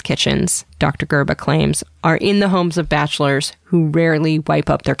cleanest kitchens, Dr. Gerba claims, are in the homes of bachelors who rarely wipe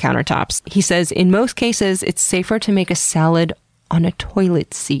up their countertops. He says in most cases, it's safer to make a salad on a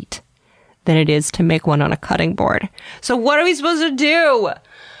toilet seat than it is to make one on a cutting board. So what are we supposed to do?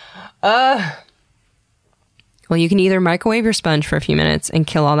 Well, you can either microwave your sponge for a few minutes and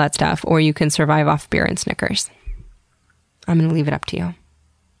kill all that stuff, or you can survive off beer and Snickers. I'm going to leave it up to you.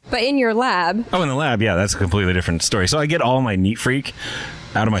 But in your lab... Oh, in the lab, yeah, that's a completely different story. So I get all my neat freak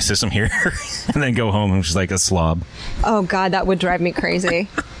out of my system here and then go home and just like a slob. Oh, God, that would drive me crazy.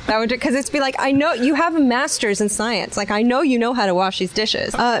 That would, because it's be like, I know you have a master's in science. Like, I know you know how to wash these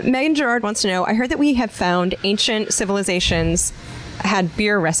dishes. Megan Gerard wants to know, I heard that we have found ancient civilizations had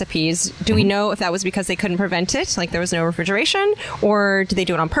beer recipes. Do we know if that was because they couldn't prevent it, like there was no refrigeration, or did they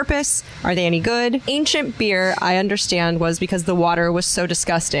do it on purpose? Are they any good? Ancient beer, I understand, was because the water was so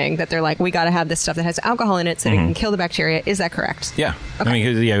disgusting that they're like, we got to have this stuff that has alcohol in it so it can kill the bacteria. Is that correct? Yeah. Okay. I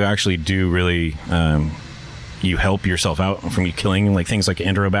mean, yeah, you actually do really... you help yourself out from you killing like things like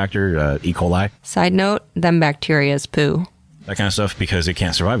Enterobacter, E. coli. Side note, them bacteria's poo. That kind of stuff, because it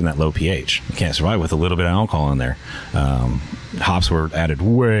can't survive in that low pH. It can't survive with a little bit of alcohol in there. Hops were added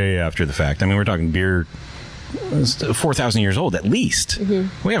way after the fact. I mean, we're talking beer 4,000 years old at least.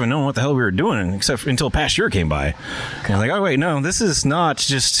 We haven't known what the hell we were doing except until Pasteur came by. And like, oh wait, no, this is not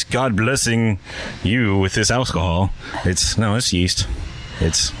just God blessing you with this alcohol. It's yeast.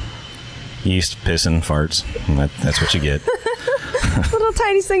 It's yeast, piss, and farts. And that's what you get. Little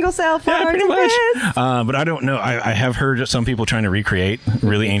tiny single cell farts. Yeah, pretty much. But I don't know. I have heard some people trying to recreate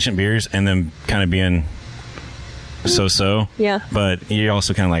really ancient beers and then kind of being so-so. Yeah. But you're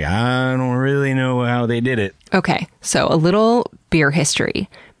also kind of like, I don't really know how they did it. Okay, so a little beer history.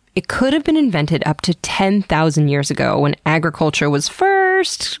 It could have been invented up to 10,000 years ago when agriculture was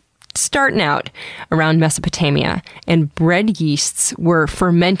first starting out around Mesopotamia, and bread yeasts were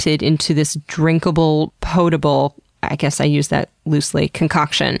fermented into this drinkable, potable, I guess I use that loosely,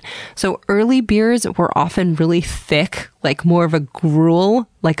 concoction. So early beers were often really thick, like more of a gruel,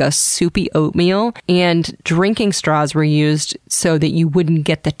 like a soupy oatmeal, and drinking straws were used so that you wouldn't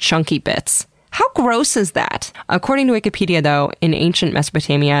get the chunky bits. How gross is that? According to Wikipedia, though, in ancient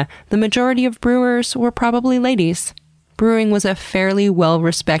Mesopotamia, the majority of brewers were probably ladies. Brewing was a fairly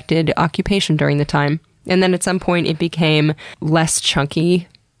well-respected occupation during the time. And then at some point it became less chunky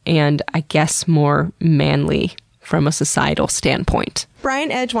and I guess more manly from a societal standpoint.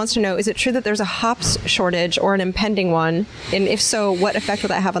 Brian Edge wants to know, is it true that there's a hops shortage or an impending one? And if so, what effect will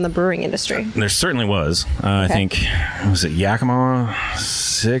that have on the brewing industry? There certainly was. I think, was it Yakima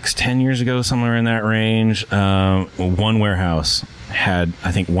 10 years ago, somewhere in that range? One warehouse had,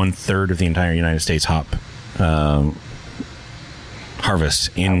 I think, 1/3 of the entire United States hop harvest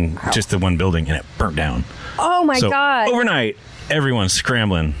in just the one building, and it burnt down. Oh my God. Overnight, everyone's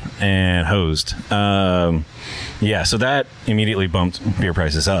scrambling and hosed. So that immediately bumped beer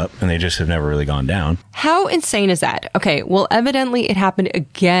prices up, and they just have never really gone down. How insane is that? Okay, well, evidently it happened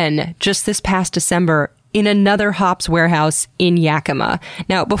again just this past December in another hops warehouse in Yakima.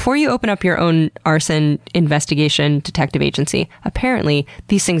 Now, before you open up your own arson investigation detective agency, apparently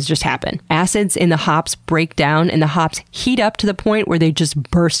these things just happen. Acids in the hops break down and the hops heat up to the point where they just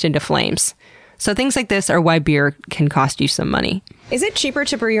burst into flames. So things like this are why beer can cost you some money. Is it cheaper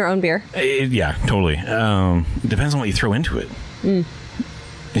to brew your own beer? Yeah, totally. It depends on what you throw into it.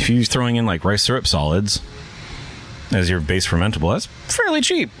 If you're throwing in like rice syrup solids as your base fermentable, that's fairly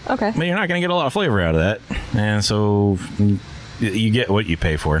cheap. Okay. But you're not going to get a lot of flavor out of that. And so you get what you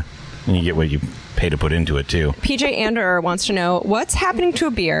pay for, and you get what you pay to put into it too. PJ Anderer wants to know, what's happening to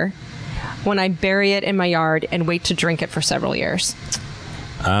a beer when I bury it in my yard and wait to drink it for several years?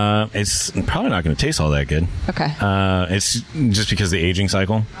 It's probably not going to taste all that good. Okay. It's just because of the aging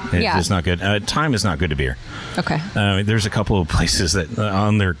cycle. It's not good. Time is not good to beer. Okay. There's a couple of places that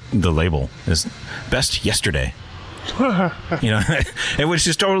on the label is best yesterday. Which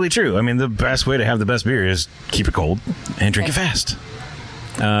is totally true. I mean, the best way to have the best beer is keep it cold and drink it fast.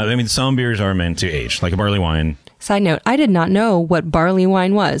 Some beers are meant to age, like a barley wine. Side note, I did not know what barley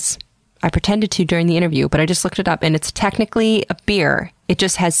wine was. I pretended to during the interview, but I just looked it up, and it's technically a beer. It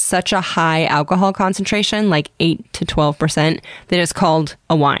just has such a high alcohol concentration, like 8 to 12%, that it's called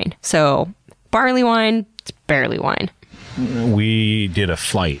a wine. So barley wine, it's barely wine. We did a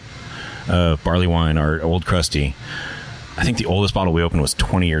flight of barley wine, our Old Crusty. I think the oldest bottle we opened was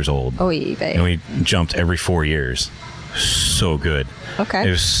 20 years old. Oh, babe. And we jumped every 4 years. so good. Okay.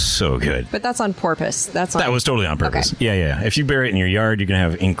 It was so good. But that's on purpose. That was totally on purpose. Okay. Yeah. If you bury it in your yard, you're going to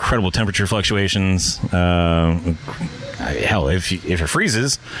have incredible temperature fluctuations. Hell, if it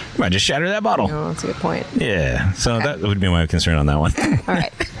freezes, you might just shatter that bottle. Oh, that's a good point. Yeah. So that would be my concern on that one. All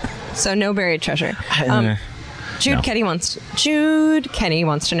right. So no buried treasure. Jude Kenny wants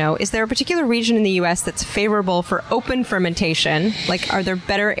to know, is there a particular region in the U.S. that's favorable for open fermentation? Like, are there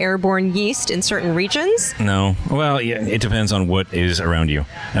better airborne yeast in certain regions? No. Well, yeah, it depends on what is around you.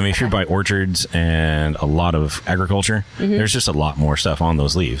 I mean, if you're by orchards and a lot of agriculture, there's just a lot more stuff on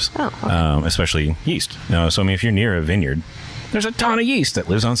those leaves, especially yeast. So, I mean, if you're near a vineyard, there's a ton of yeast that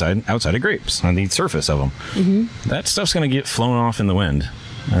lives outside of grapes on the surface of them. That stuff's going to get flown off in the wind.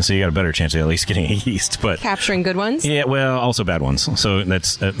 So you got a better chance of at least getting a yeast, but capturing good ones. Yeah, well, also bad ones. So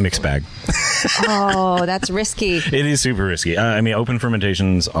that's a mixed bag. Oh, that's risky. It is super risky. I mean, open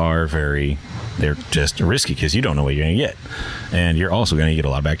fermentations they're just risky because you don't know what you're going to get, and you're also going to get a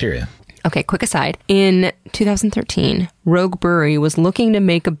lot of bacteria. Okay, quick aside. In 2013, Rogue Brewery was looking to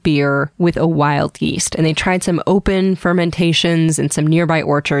make a beer with a wild yeast, and they tried some open fermentations in some nearby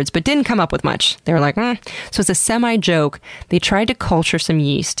orchards, but didn't come up with much. They were like, So as a semi-joke, they tried to culture some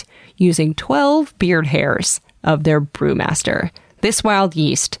yeast using 12 beard hairs of their brewmaster. This wild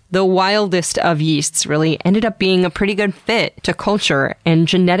yeast, the wildest of yeasts, really ended up being a pretty good fit to culture. And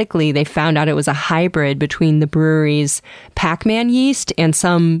genetically, they found out it was a hybrid between the brewery's Pac-Man yeast and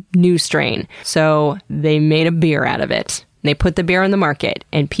some new strain. So they made a beer out of it. They put the beer on the market,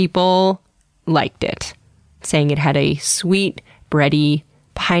 and people liked it, saying it had a sweet, bready,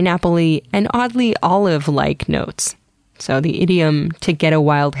 pineapple-y, and oddly olive-like notes. So the idiom, to get a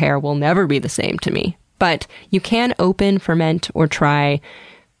wild hair, will never be the same to me. But you can open, ferment, or try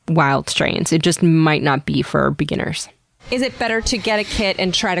wild strains. It just might not be for beginners. Is it better to get a kit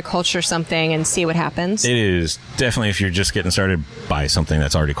and try to culture something and see what happens? It is. Definitely, if you're just getting started, buy something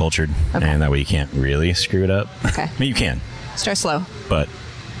that's already cultured. Okay. And that way you can't really screw it up. Okay. I mean, you can. Start slow. But,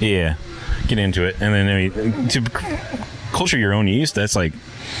 yeah, get into it. And then to culture your own yeast, that's like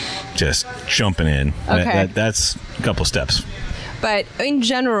just jumping in. Okay. That's a couple steps. But in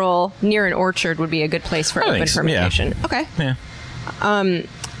general, near an orchard would be a good place for open fermentation. Yeah. Okay. Yeah.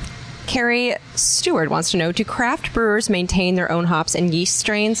 Carrie Stewart wants to know, do craft brewers maintain their own hops and yeast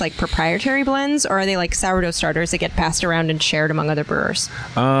strains like proprietary blends, or are they like sourdough starters that get passed around and shared among other brewers?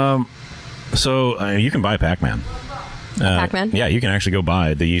 So you can buy Pac-Man. Pac-Man? Yeah, you can actually go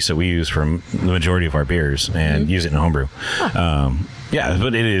buy the yeast that we use from the majority of our beers and use it in homebrew. Huh. Yeah,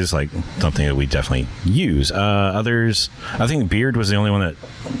 but it is like something that we definitely use. Others, I think Beard was the only one that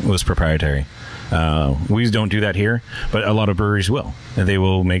was proprietary. We don't do that here, but a lot of breweries will. And they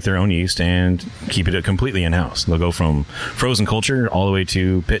will make their own yeast and keep it completely in-house. They'll go from frozen culture all the way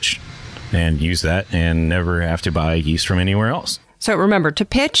to pitch and use that and never have to buy yeast from anywhere else. So remember, to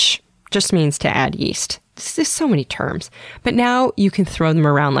pitch just means to add yeast. There's so many terms. But now you can throw them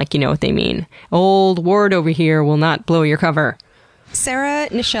around like you know what they mean. Old word over here will not blow your cover. Sarah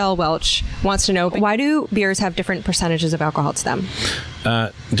Nichelle Welch wants to know, why do beers have different percentages of alcohol to them?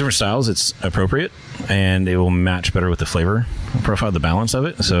 Different styles, it's appropriate, and it will match better with the flavor profile, the balance of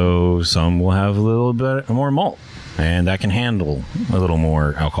it. So some will have a little bit more malt, and that can handle a little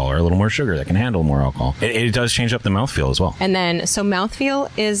more alcohol, or a little more sugar that can handle more alcohol. It does change up the mouthfeel as well. And then, so mouthfeel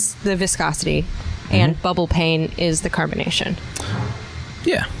is the viscosity, and bubble pain is the carbonation.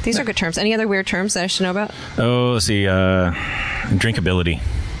 Yeah. These are good terms. Any other weird terms that I should know about? Oh, let's see. Drinkability.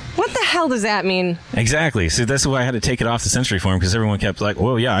 What the hell does that mean? Exactly. See, that's why I had to take it off the sensory form, because everyone kept like,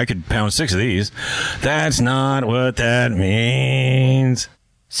 well, yeah, I could pound 6 of these. That's not what that means.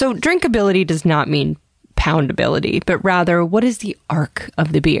 So drinkability does not mean poundability, but rather what is the arc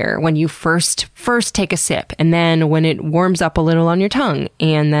of the beer when you first take a sip, and then when it warms up a little on your tongue,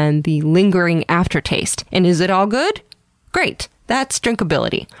 and then the lingering aftertaste. And is it all good? Great. That's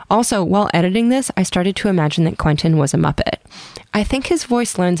drinkability. Also, while editing this, I started to imagine that Quentin was a Muppet. I think his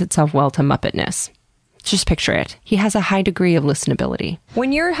voice lends itself well to Muppetness. Just picture it. He has a high degree of listenability.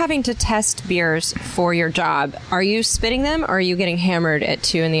 When you're having to test beers for your job, are you spitting them, or are you getting hammered at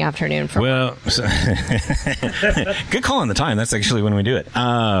 2 in the Well, good call on the time. That's actually when we do it.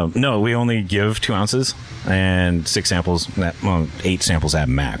 No, we only give 2 ounces and 6 samples, 8 samples at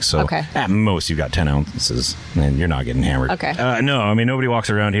max. So okay. At most, you've got 10 ounces, and you're not getting hammered. Okay. No, I mean, nobody walks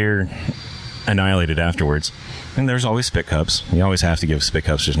around here annihilated afterwards. And there's always spit cups. You always have to give spit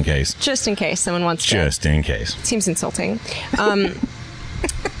cups just in case. Just in case someone wants to. Just in case. Seems insulting.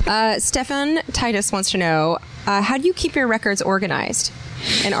 Stefan Titus wants to know, how do you keep your records organized?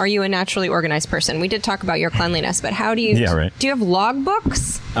 And are you a naturally organized person? We did talk about your cleanliness, but how do you... Yeah, right. Do you have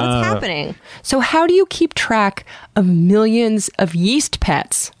logbooks? What's happening? So how do you keep track of millions of yeast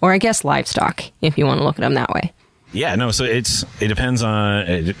pets? Or I guess livestock, if you want to look at them that way. Yeah, no, so it depends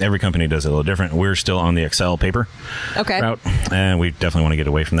on, every company does it a little different. We're still on the Excel paper route, and we definitely want to get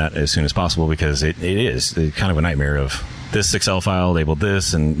away from that as soon as possible because it is kind of a nightmare of this Excel file labeled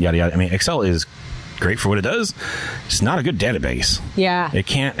this and yada yada. I mean, Excel is great for what it does. It's not a good database. Yeah. It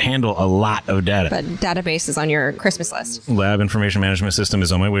can't handle a lot of data. But database is on your Christmas list. Lab information management system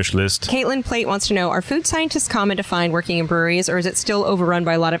is on my wish list. Caitlin Plate wants to know, are food scientists common to find working in breweries, or is it still overrun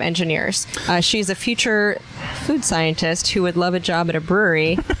by a lot of engineers? She's a future food scientist who would love a job at a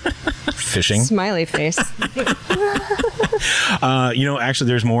brewery. Fishing. Smiley face. Actually,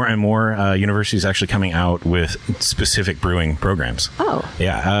 there's more and more universities actually coming out with specific brewing programs. Oh.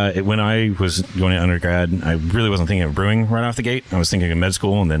 Yeah. When I was going to undergrad, I really wasn't thinking of brewing right off the gate. I was thinking of med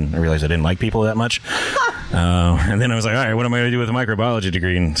school, and then I realized I didn't like people that much. And then I was like, all right, what am I going to do with a microbiology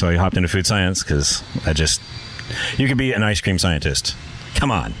degree? And so I hopped into food science because you could be an ice cream scientist.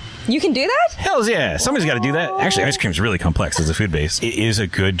 Come on. You can do that? Hells yeah. Somebody's got to do that. Actually, ice cream's really complex as a food base. It is a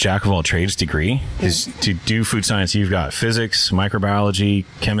good jack of all trades degree. Is to do food science, you've got physics, microbiology,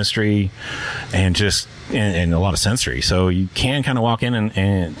 chemistry, and a lot of sensory. So you can kind of walk in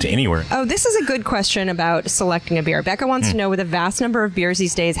and to anywhere. Oh, this is a good question about selecting a beer. Becca wants to know, with a vast number of beers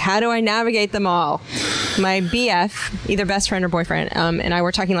these days, how do I navigate them all? My BF, either best friend or boyfriend, and I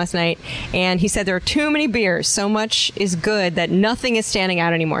were talking last night, and he said there are too many beers. So much is good that nothing is standing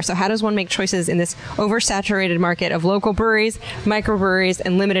out anymore. So how does one make choices in this oversaturated market of local breweries, microbreweries,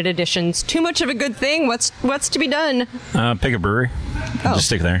 and limited editions? Too much of a good thing? What's to be done? Pick a brewery. Just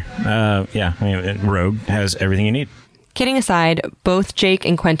stick there. Yeah, I mean, Rogue has everything you need. Kidding aside, both Jake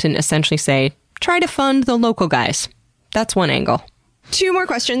and Quentin essentially say, try to fund the local guys. That's one angle. 2 more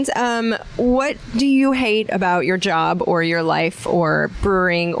questions. What do you hate about your job or your life or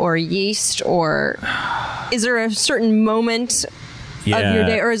brewing or yeast? Or is there a certain moment of your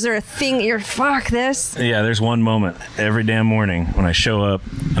day, or is there a thing you're, fuck this? Yeah, there's one moment every damn morning when I show up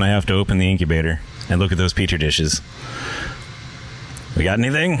and I have to open the incubator and look at those Petri dishes. We got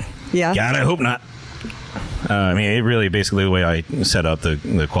anything? Yeah. God, I hope not. I mean, it really, basically, the way I set up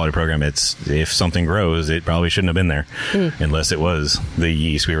the quality program, it's if something grows, it probably shouldn't have been there unless it was the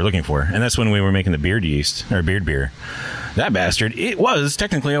yeast we were looking for. And that's when we were making the beard beer. That bastard, it was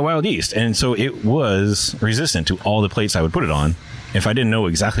technically a wild yeast. And so it was resistant to all the plates I would put it on. If I didn't know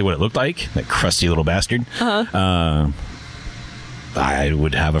exactly what it looked like, that crusty little bastard, I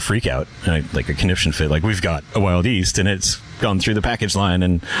would have a freak out, like a conniption fit. Like, we've got a wild yeast and it's gone through the package line,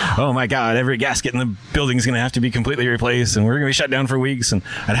 and oh my God, every gasket in the building is going to have to be completely replaced, and we're going to be shut down for weeks. And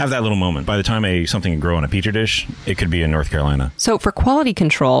I'd have that little moment. By the time something can grow on a Petri dish, it could be in North Carolina. So for quality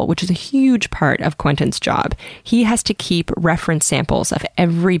control, which is a huge part of Quentin's job, he has to keep reference samples of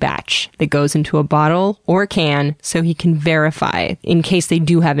every batch that goes into a bottle or a can so he can verify in case they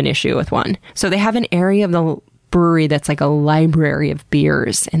do have an issue with one. So they have an area of the brewery that's like a library of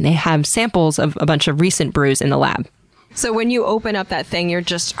beers, and they have samples of a bunch of recent brews in the lab. So when you open up that thing, you're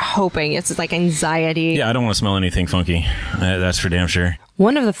just hoping. It's like anxiety. Yeah, I don't want to smell anything funky. That's for damn sure.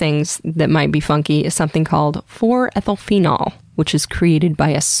 One of the things that might be funky is something called 4-ethylphenol, which is created by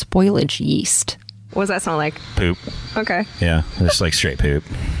a spoilage yeast. What does that sound like? Poop. Okay. Yeah, it's like straight poop.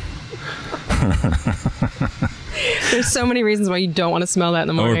 There's so many reasons why you don't want to smell that in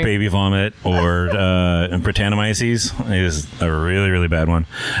the morning. Or baby vomit, or Britannomyces is a really, really bad one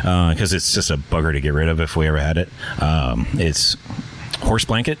because it's just a bugger to get rid of if we ever had it. It's horse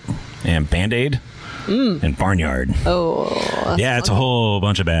blanket and Band-Aid and Barnyard. Oh. Yeah, it's a whole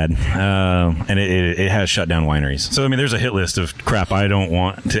bunch of bad. And it has shut down wineries. So, I mean, there's a hit list of crap I don't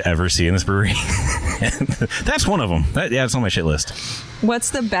want to ever see in this brewery. That's one of them. It's on my shit list.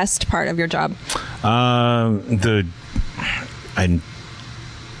 What's the best part of your job? The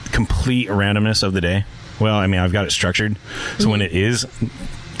complete randomness of the day. Well, I mean, I've got it structured. So when it is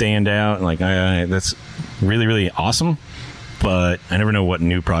day in, day out, like, that's really, really awesome. But I never know what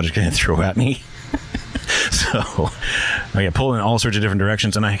new project they're going to throw at me. So I get pulled in all sorts of different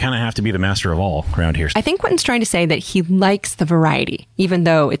directions, and I kind of have to be the master of all around here. I think Quentin's trying to say that he likes the variety, even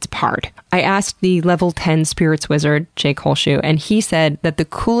though it's hard. I asked the level 10 spirits wizard, Jake Holshoe, and he said that the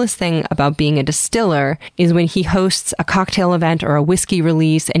coolest thing about being a distiller is when he hosts a cocktail event or a whiskey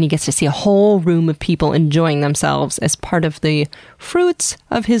release, and he gets to see a whole room of people enjoying themselves as part of the fruits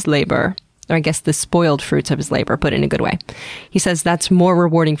of his labor. or I guess the spoiled fruits of his labor, but in a good way. He says that's more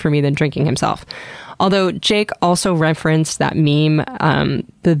rewarding for me than drinking himself. Although Jake also referenced that meme,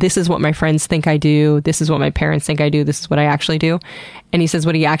 this is what my friends think I do, this is what my parents think I do, this is what I actually do. And he says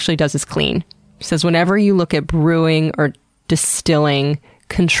what he actually does is clean. He says whenever you look at brewing or distilling,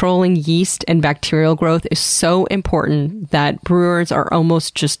 controlling yeast and bacterial growth is so important that brewers are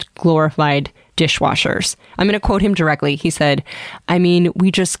almost just glorified dishwashers. I'm going to quote him directly. He said, I mean,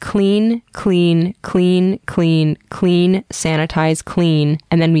 we just clean, sanitize, clean,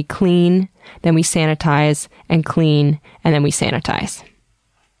 and then we clean, then we sanitize, and clean, and then we sanitize.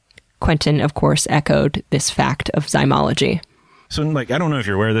 Quentin, of course, echoed this fact of zymology. So, like, I don't know if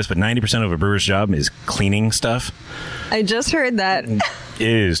you're aware of this, but 90% of a brewer's job is cleaning stuff. I just heard that. It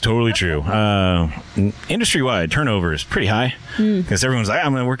is totally true. Industry-wide, turnover is pretty high because everyone's like,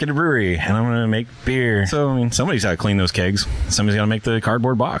 I'm going to work at a brewery and I'm going to make beer. So, I mean, somebody's got to clean those kegs. Somebody's got to make the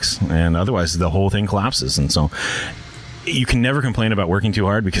cardboard box, and otherwise the whole thing collapses. And so you can never complain about working too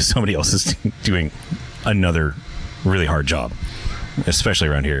hard because somebody else is doing another really hard job, especially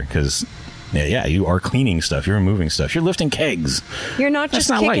around here because... Yeah, you are cleaning stuff. You're removing stuff. You're lifting kegs. You're not just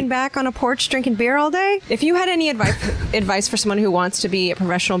kicking back on a porch drinking beer all day? If you had any advice for someone who wants to be a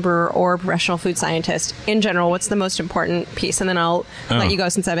professional brewer or a professional food scientist, in general, what's the most important piece? And then I'll let you go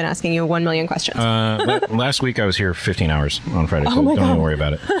since I've been asking you 1 million questions. Last week I was here 15 hours on Friday, so don't even worry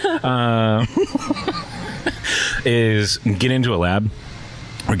about it. Is get into a lab.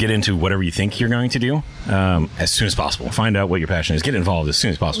 Or get into whatever you think you're going to do as soon as possible. Find out what your passion is. Get involved as soon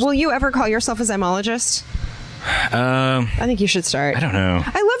as possible. Will you ever call yourself a zymologist? I think you should start. I don't know.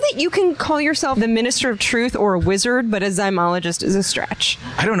 I love that you can call yourself the minister of truth or a wizard, but a zymologist is a stretch.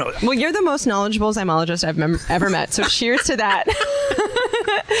 I don't know. Well, you're the most knowledgeable zymologist I've ever met, so cheers to that.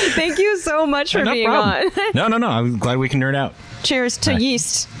 Thank you so much for being on. No. I'm glad we can nerd out. Cheers to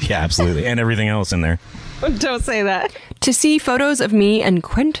yeast. Yeah, absolutely. And everything else in there. Don't say that. To see photos of me and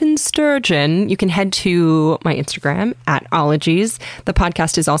Quentin Sturgeon, you can head to my Instagram at Ologies. The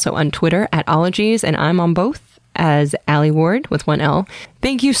podcast is also on Twitter at Ologies, and I'm on both as Allie Ward with 1 L.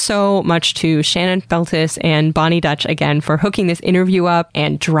 Thank you so much to Shannon Feltis and Bonnie Dutch again for hooking this interview up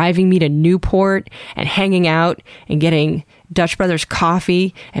and driving me to Newport and hanging out and getting Dutch Brothers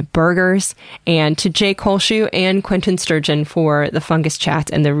coffee and burgers, and to Jake Holshoe and Quentin Sturgeon for the Fungus Chat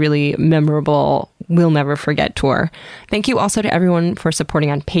and the really memorable We'll Never Forget tour. Thank you also to everyone for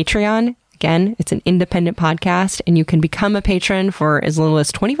supporting on Patreon. Again, it's an independent podcast, and you can become a patron for as little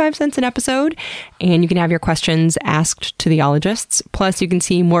as 25 cents an episode, and you can have your questions asked to the ologists. Plus, you can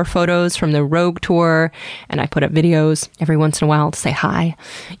see more photos from the Rogue Tour, and I put up videos every once in a while to say hi.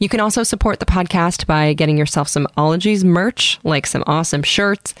 You can also support the podcast by getting yourself some Ologies merch, like some awesome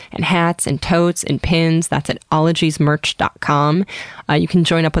shirts and hats and totes and pins. That's at ologiesmerch.com. You can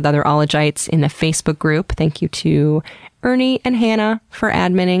join up with other Ologites in the Facebook group. Thank you to Ernie and Hannah for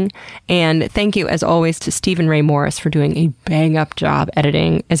adminning. And thank you, as always, to Stephen Ray Morris for doing a bang-up job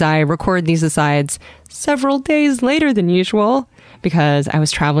editing as I record these asides several days later than usual because I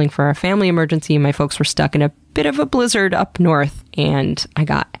was traveling for a family emergency. My folks were stuck in a bit of a blizzard up north, and I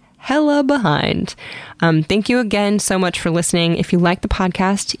got hella behind. Thank you again so much for listening. If you like the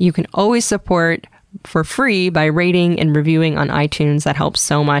podcast, you can always support for free by rating and reviewing on iTunes. That helps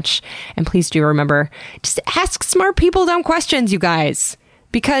so much. And please do remember, just ask smart people dumb questions, you guys.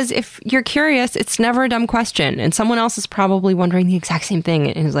 Because if you're curious, it's never a dumb question. And someone else is probably wondering the exact same thing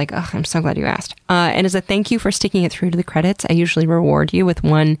and is like, oh, I'm so glad you asked. And as a thank you for sticking it through to the credits, I usually reward you with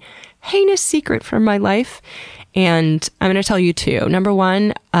one heinous secret from my life. And I'm going to tell you two. Number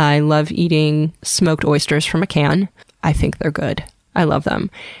one, I love eating smoked oysters from a can. I think they're good. I love them.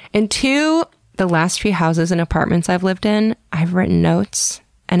 And two, the last few houses and apartments I've lived in, I've written notes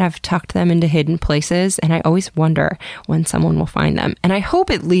and I've tucked them into hidden places, and I always wonder when someone will find them. And I hope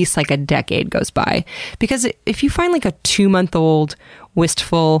at least like a decade goes by, because if you find like a 2-month-old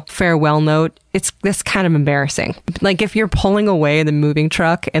wistful farewell note, that's kind of embarrassing. Like if you're pulling away the moving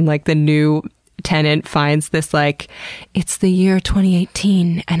truck and like the new tenant finds this like, it's the year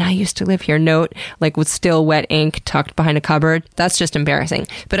 2018 and I used to live here note, like with still wet ink tucked behind a cupboard, that's just embarrassing.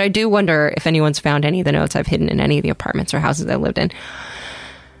 But I do wonder if anyone's found any of the notes I've hidden in any of the apartments or houses I lived in.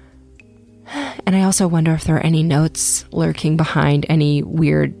 And I also wonder if there are any notes lurking behind any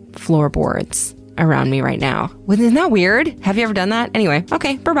weird floorboards around me right now. Well, isn't that weird? Have you ever done that? Anyway,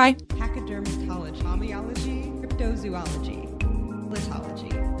 okay, bye-bye. Pachydermatology, homeology, cryptozoology,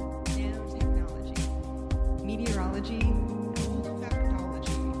 litology, nanotechnology, meteorology,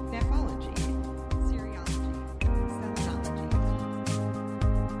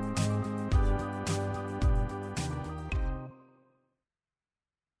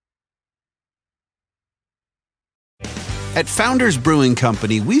 At Founders Brewing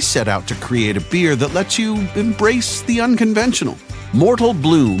Company, we set out to create a beer that lets you embrace the unconventional. Mortal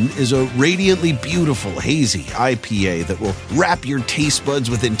Bloom is a radiantly beautiful, hazy IPA that will wrap your taste buds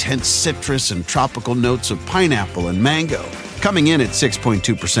with intense citrus and tropical notes of pineapple and mango. Coming in at 6.2%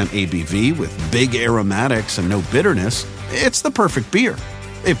 ABV with big aromatics and no bitterness, it's the perfect beer,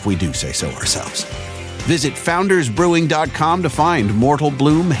 if we do say so ourselves. Visit foundersbrewing.com to find Mortal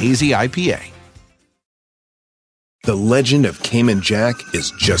Bloom Hazy IPA. The legend of Cayman Jack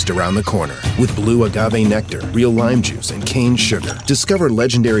is just around the corner. With blue agave nectar, real lime juice, and cane sugar. Discover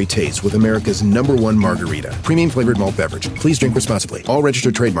legendary taste with America's #1 margarita. Premium flavored malt beverage. Please drink responsibly. All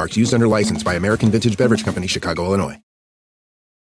registered trademarks used under license by American Vintage Beverage Company, Chicago, Illinois.